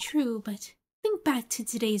may be true, but think back to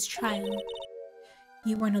today's trial.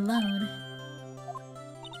 You weren't alone.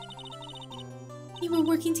 You were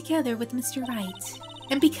working together with Mr. Wright,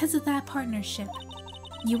 and because of that partnership,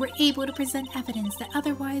 you were able to present evidence that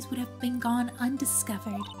otherwise would have been gone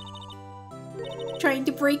undiscovered. Trying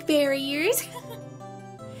to break barriers?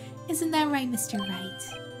 Isn't that right, Mr. Wright?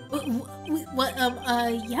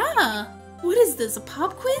 Yeah. What is this, a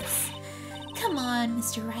pop quiz? Come on,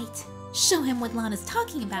 Mr. Wright. Show him what Lana's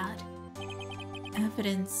talking about.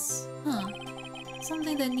 Evidence, huh?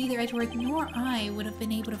 Something that neither Edgeworth nor I would have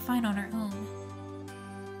been able to find on our own.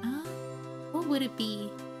 What would it be?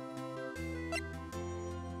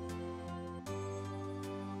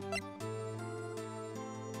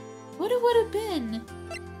 What it would have been?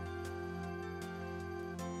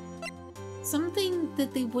 Something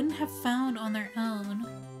that they wouldn't have found on their own.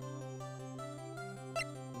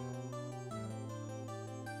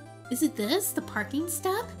 Is it this? The parking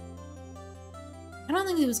stub? I don't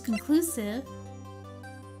think it was conclusive.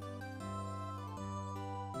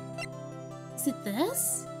 Is it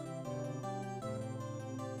this?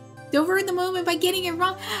 Don't ruin the moment by getting it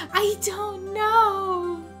wrong. I don't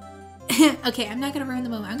know. Okay, I'm not gonna ruin the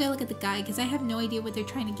moment. I'm gonna look at the guide because I have no idea what they're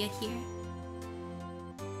trying to get here.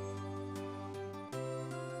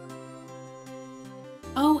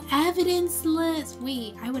 Oh, evidence list.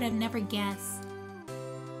 Wait, I would have never guessed.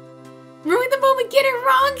 Ruin the moment, get it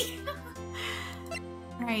wrong!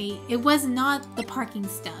 Alright, it was not the parking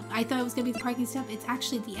stub. I thought it was gonna be the parking stub. It's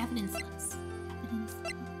actually the evidence list.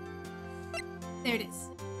 There it is.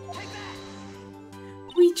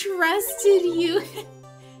 We trusted you!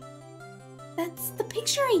 That's the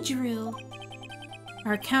picture I drew.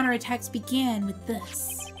 Our counterattacks began with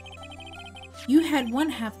this. You had one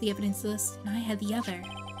half of the evidence list, and I had the other.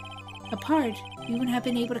 Apart, we wouldn't have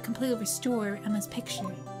been able to completely restore Emma's picture.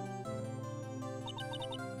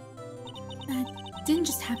 That didn't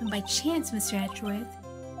just happen by chance, Mr. Edgeworth.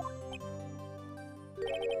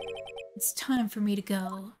 It's time for me to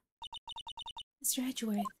go. Mr.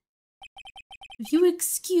 Edgeworth, if you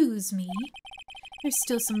excuse me, there's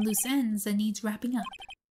still some loose ends that needs wrapping up.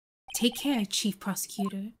 Take care, Chief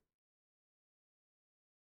Prosecutor.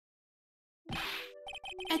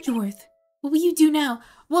 Edgeworth, what will you do now?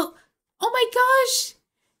 Well, oh my gosh!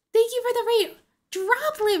 Thank you for the raid!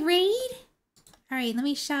 Droplet raid! Alright, let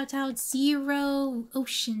me shout out Zero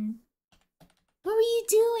Ocean. What were you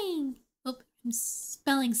doing? Oh, I'm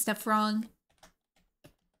spelling stuff wrong.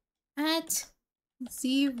 At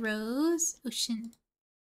Zero's Ocean.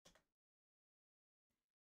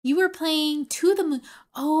 You were playing To the Moon.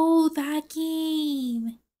 Oh, that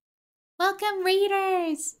game. Welcome,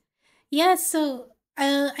 Raiders! Yeah, so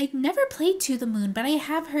I've never played To the Moon, but I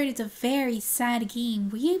have heard it's a very sad game.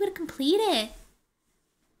 Were you able to complete it?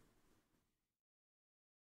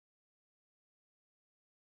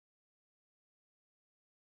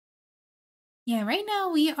 Yeah, right now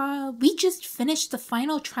we just finished the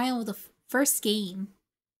final trial of the first game.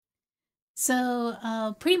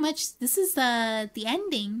 So, pretty much this is the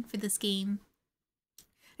ending for this game.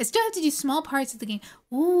 I still have to do small parts of the game.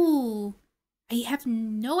 Ooh, I have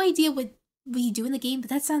no idea what you do in the game, but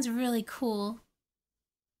that sounds really cool.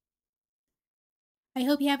 I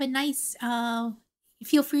hope you have a nice,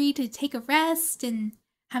 feel free to take a rest and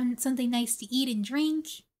have something nice to eat and drink.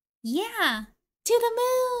 Yeah, to the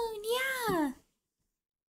moon, yeah.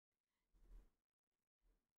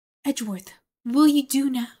 Edgeworth, will you do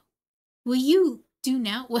now? Will you do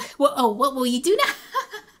now? What will you do now?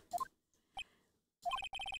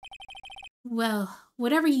 Well,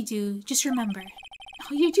 whatever you do, just remember.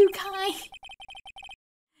 Oh, you're too kind.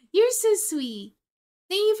 You're so sweet.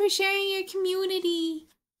 Thank you for sharing your community.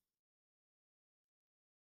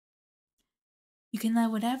 You can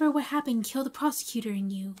let whatever would happen kill the prosecutor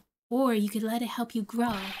in you, or you could let it help you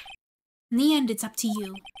grow. In the end, it's up to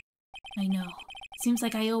you. I know. Seems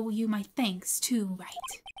like I owe you my thanks too,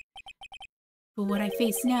 right? But what I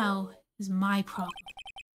face now is my problem.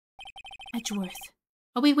 Edgeworth,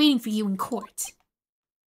 I'll be waiting for you in court.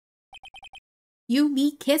 You,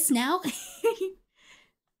 me, kiss now?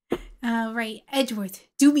 Right, Edgeworth,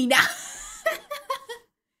 do me now.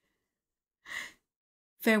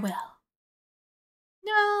 Farewell.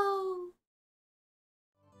 No.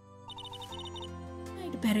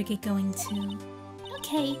 I'd better get going too.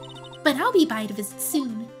 Okay, but I'll be by to visit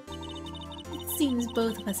soon. It seems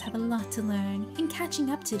both of us have a lot to learn and catching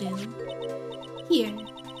up to do. Here,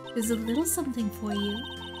 there's a little something for you.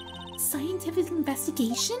 Scientific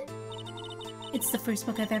investigation? It's the first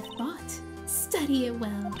book I've ever bought. Study it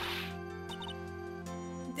well.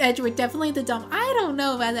 Edgeworth, definitely the dumb. I don't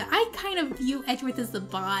know about that. I kind of view Edgeworth as the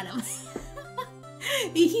bottom.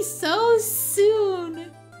 He's so soon.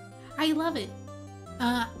 I love it.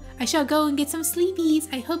 I shall go and get some sleepies.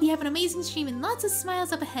 I hope you have an amazing stream and lots of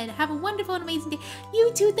smiles up ahead. Have a wonderful and amazing day.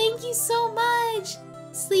 You too, thank you so much.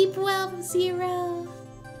 Sleep well, Zero.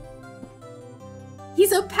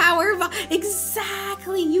 He's a power bomb.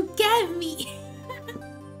 Exactly, you get me.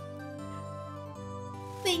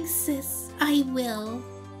 Thanks, sis. I will.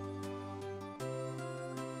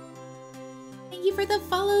 Thank you for the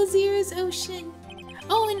follow, Zero's Ocean.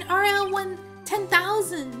 Oh, and RL1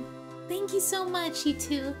 10,000. Thank you so much, you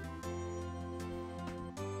two.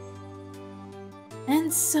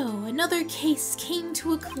 And so, another case came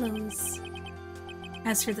to a close.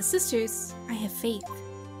 As for the sisters, I have faith.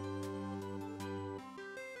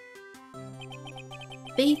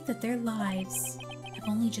 Faith that their lives have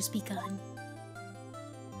only just begun.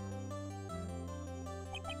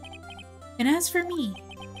 And as for me,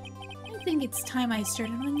 I think it's time I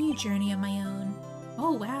started on a new journey of my own.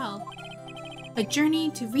 Oh wow. A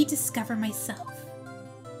journey to rediscover myself.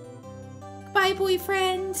 Bye,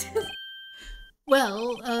 boyfriend!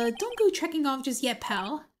 Well, don't go trekking off just yet,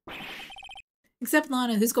 pal. Except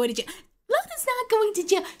Lana, who's going to jail. Lana's not going to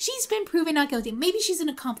jail! She's been proven not guilty. Maybe she's an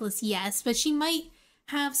accomplice, yes, but she might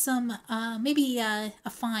have some, maybe, a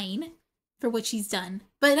fine for what she's done.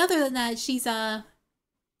 But other than that, she's, she'll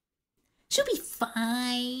be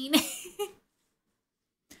fine.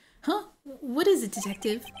 Huh? What is it,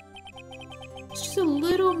 detective? It's just a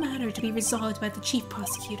little matter to be resolved by the chief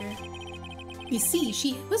prosecutor. You see,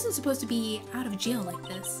 she wasn't supposed to be out of jail like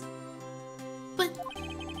this. But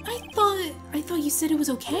I thought you said it was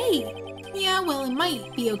okay. Yeah, well, it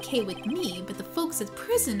might be okay with me, but the folks at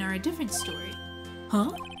prison are a different story.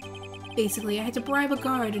 Huh? Basically, I had to bribe a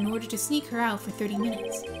guard in order to sneak her out for 30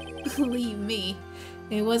 minutes. Believe me,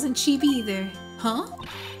 it wasn't cheap either. Huh?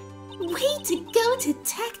 Way to go,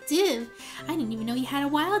 detective! I didn't even know you had a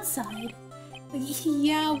wild side.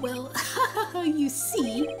 Yeah, well, you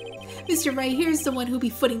see, Mr. Wright here's the one who'll be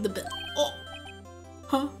footing the bill. Oh.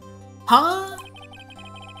 Huh? Huh?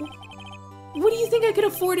 What do you think I could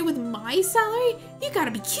afford it with my salary? You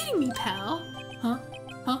gotta be kidding me, pal. Huh?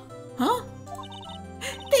 Huh? Huh?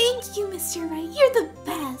 Thank you, Mr. Wright. You're the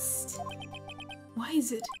best. Why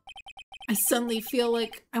is it? I suddenly feel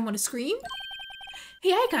like I want to scream?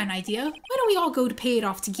 Hey, I got an idea. Why don't we all go to pay it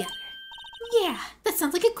off together? Yeah, that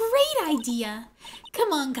sounds like a great idea.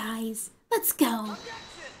 Come on, guys. Let's go.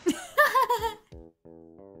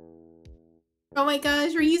 Oh my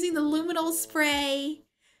gosh, we're using the luminol spray.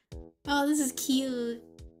 Oh, this is cute.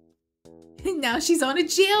 Now she's on a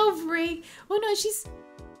jailbreak. Oh no, she's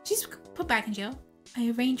put back in jail.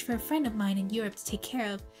 I arranged for a friend of mine in Europe to take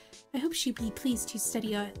care of. I hope she'd be pleased to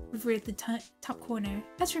study over at the top corner.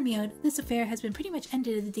 As for me, this affair has been pretty much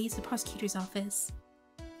ended in the days of the prosecutor's office.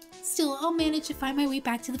 Still, I'll manage to find my way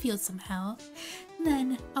back to the field somehow.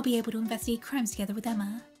 Then, I'll be able to investigate crimes together with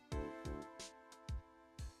Emma.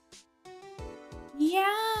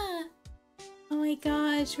 Yeah! Oh my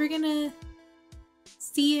gosh, we're gonna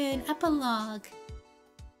See an epilogue.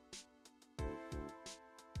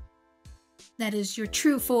 That is your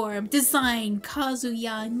true form. Design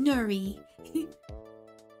Kazuya Nuri.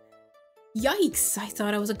 Yikes, I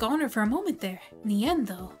thought I was a goner for a moment there. In the end,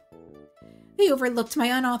 though, they overlooked my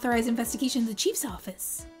unauthorized investigation in the chief's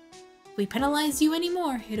office. If we penalize you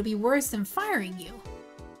anymore, it'll be worse than firing you.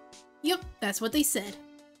 Yup, that's what they said.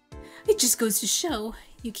 It just goes to show,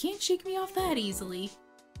 you can't shake me off that easily.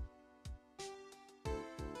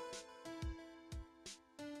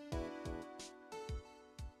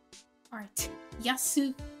 Art.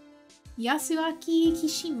 Yasuaki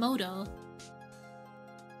Kishimoto.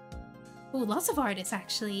 Oh, lots of artists,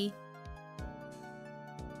 actually.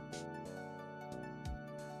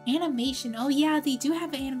 Animation. Oh yeah, they do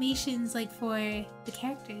have animations, like, for the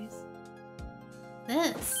characters.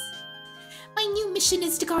 This. My new mission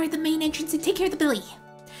is to guard the main entrance and take care of the Billy.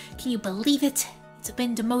 Can you believe it? It's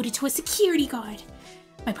been demoted to a security guard.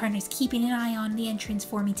 My partner's keeping an eye on the entrance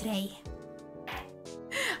for me today.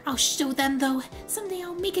 I'll show them, though. Someday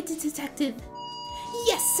I'll make it a detective.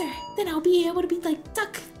 Yes, sir. Then I'll be able to be like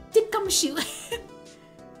Dick Gumshoe.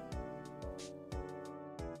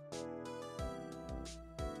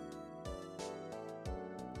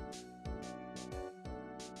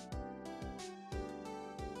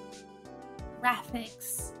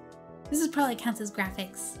 Graphics. This is probably counts as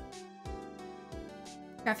graphics.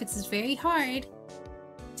 Graphics is very hard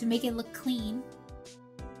to make it look clean.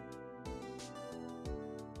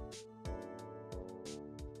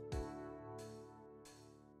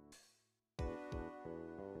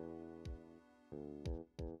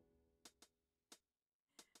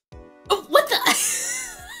 Oh, what the?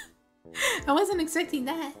 I wasn't expecting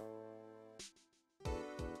that.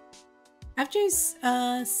 After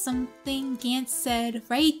something Gant said,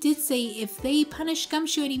 Wright did say if they punish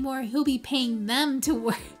Gumshoe anymore, he'll be paying them to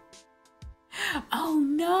work. Oh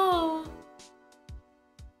no!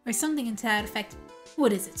 Or something to that effect.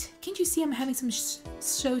 What is it? Can't you see I'm having some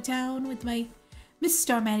showdown with my... Miss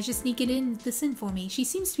Star managed to sneak this in for me. She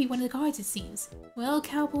seems to be one of the guards, it seems. Well,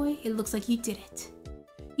 cowboy, it looks like you did it.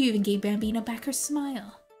 You even gave Bambina back her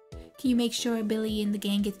smile. Can you make sure Billy and the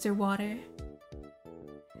gang gets their water?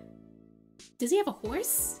 Does he have a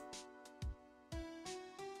horse?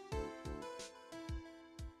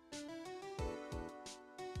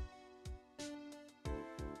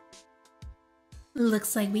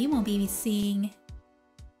 Looks like we won't be seeing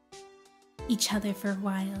each other for a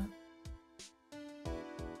while.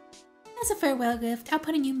 As a farewell gift, I'll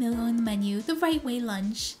put a new meal on the menu, the right way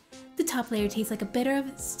lunch. The top layer tastes like a bitter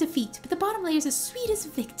defeat, but the bottom layer is as sweet as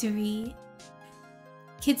victory.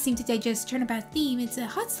 Kids seem to digest turnabout theme. It's a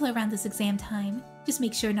hustle around this exam time. Just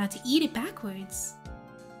make sure not to eat it backwards.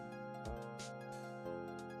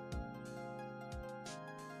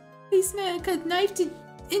 This man got knifed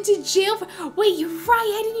into jail for— Wait, you're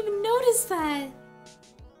right, I didn't even notice that!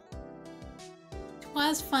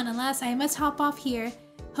 'Twas fun, alas, I must hop off here.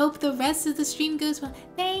 Hope the rest of the stream goes well.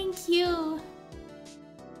 Thank you!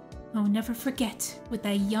 I'll never forget what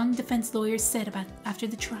that young defense lawyer said after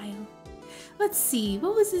the trial. Let's see,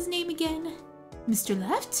 what was his name again? Mr.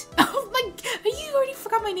 Left? Oh my, you already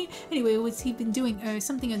forgot my name. Anyway, what's he been doing, or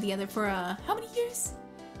something or the other for, how many years?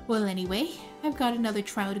 Well, anyway, I've got another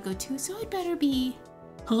trial to go to, so I'd better be...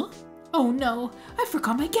 Huh? Oh no, I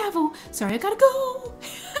forgot my gavel. Sorry, I gotta go.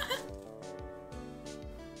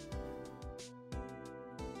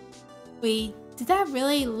 Wait, did that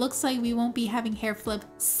really? Looks like we won't be having hair flip,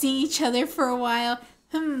 see each other for a while.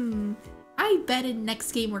 I bet in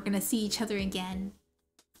next game we're gonna see each other again.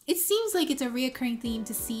 It seems like it's a reoccurring theme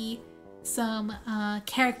to see some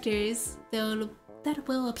characters that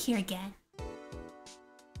will appear again.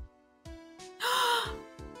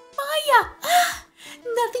 Maya!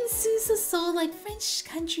 Nothing soothes the soul like French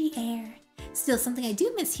country air. Still, something I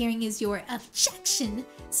do miss hearing is your objection.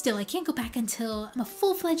 Still, I can't go back until I'm a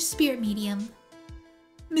full-fledged spirit medium.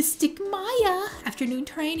 Mystic Maya! Afternoon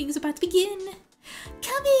training is about to begin.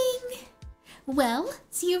 Coming! Well,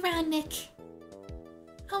 see you around, Nick.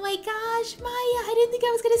 Oh my gosh, Maya, I didn't think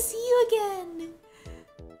I was gonna see you again.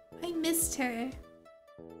 I missed her.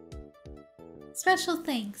 Special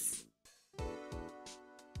thanks.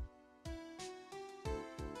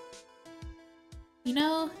 You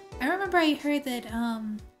know, I remember I heard that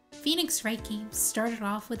Phoenix Wright games started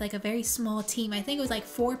off with like a very small team. I think it was like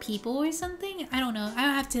 4 people or something. I don't know.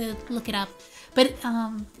 I'll have to look it up. But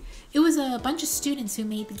it was a bunch of students who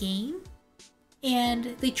made the game.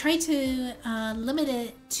 And they tried to limit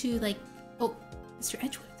it to like... Oh, Mr.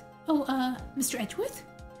 Edgeworth. Oh, Mr. Edgeworth?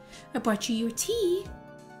 I brought you your tea.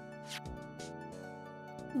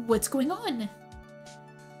 What's going on?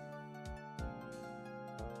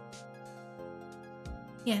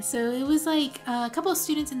 Yeah, so it was like a couple of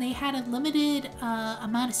students and they had a limited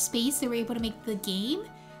amount of space they were able to make the game.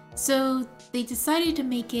 So they decided to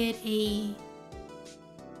make it a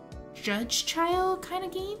judge trial kind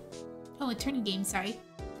of game. Oh, attorney game, sorry.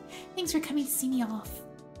 Thanks for coming to see me off.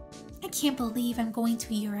 I can't believe I'm going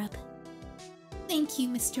to Europe. Thank you,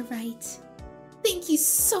 Mr. Wright. Thank you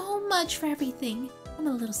so much for everything. I'm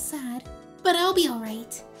a little sad, but I'll be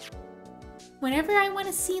alright. Whenever I want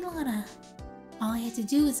to see Lana, all I had to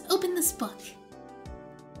do is open this book.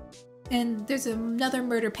 And there's another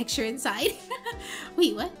murder picture inside.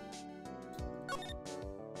 Wait, what?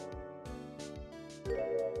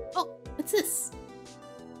 Oh, what's this?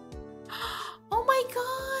 Oh my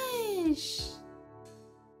gosh!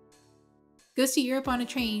 Goes to Europe on a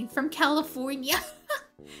train from California.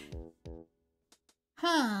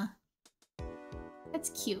 Huh. That's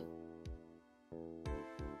cute.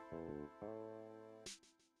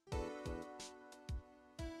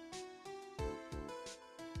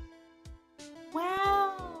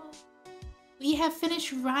 Wow! We have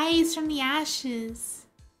finished Rise from the Ashes.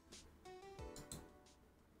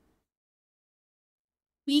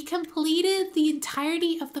 We completed the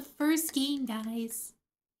entirety of the first game, guys.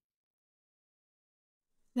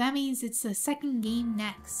 That means it's the second game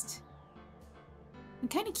next. I'm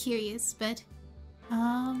kind of curious, but...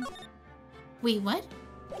 Wait, what?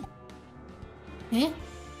 Eh?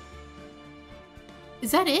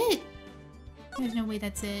 Is that it? There's no way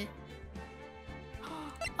that's it.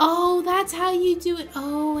 Oh, that's how you do it.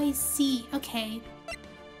 Oh, I see. Okay.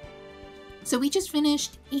 So we just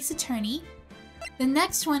finished Ace Attorney. The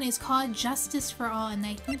next one is called Justice for All, and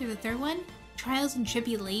I think there's the third one, Trials and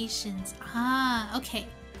Tribulations. Ah, okay.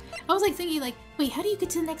 I was like thinking like, wait, how do you get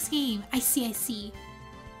to the next game? I see, I see.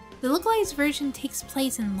 The localized version takes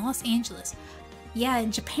place in Los Angeles. Yeah,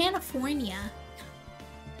 in Japanifornia.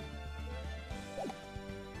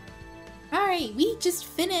 Alright, we just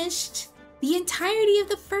finished the entirety of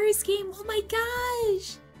the first game. Oh my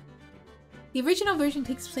gosh! The original version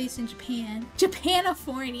takes place in Japan.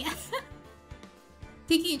 Japanifornia.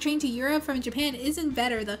 Taking a train to Europe from Japan isn't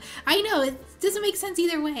better though. I know, it doesn't make sense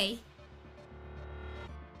either way.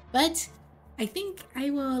 But I think I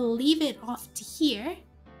will leave it off to here.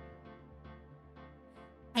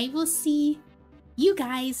 I will see you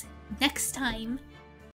guys next time.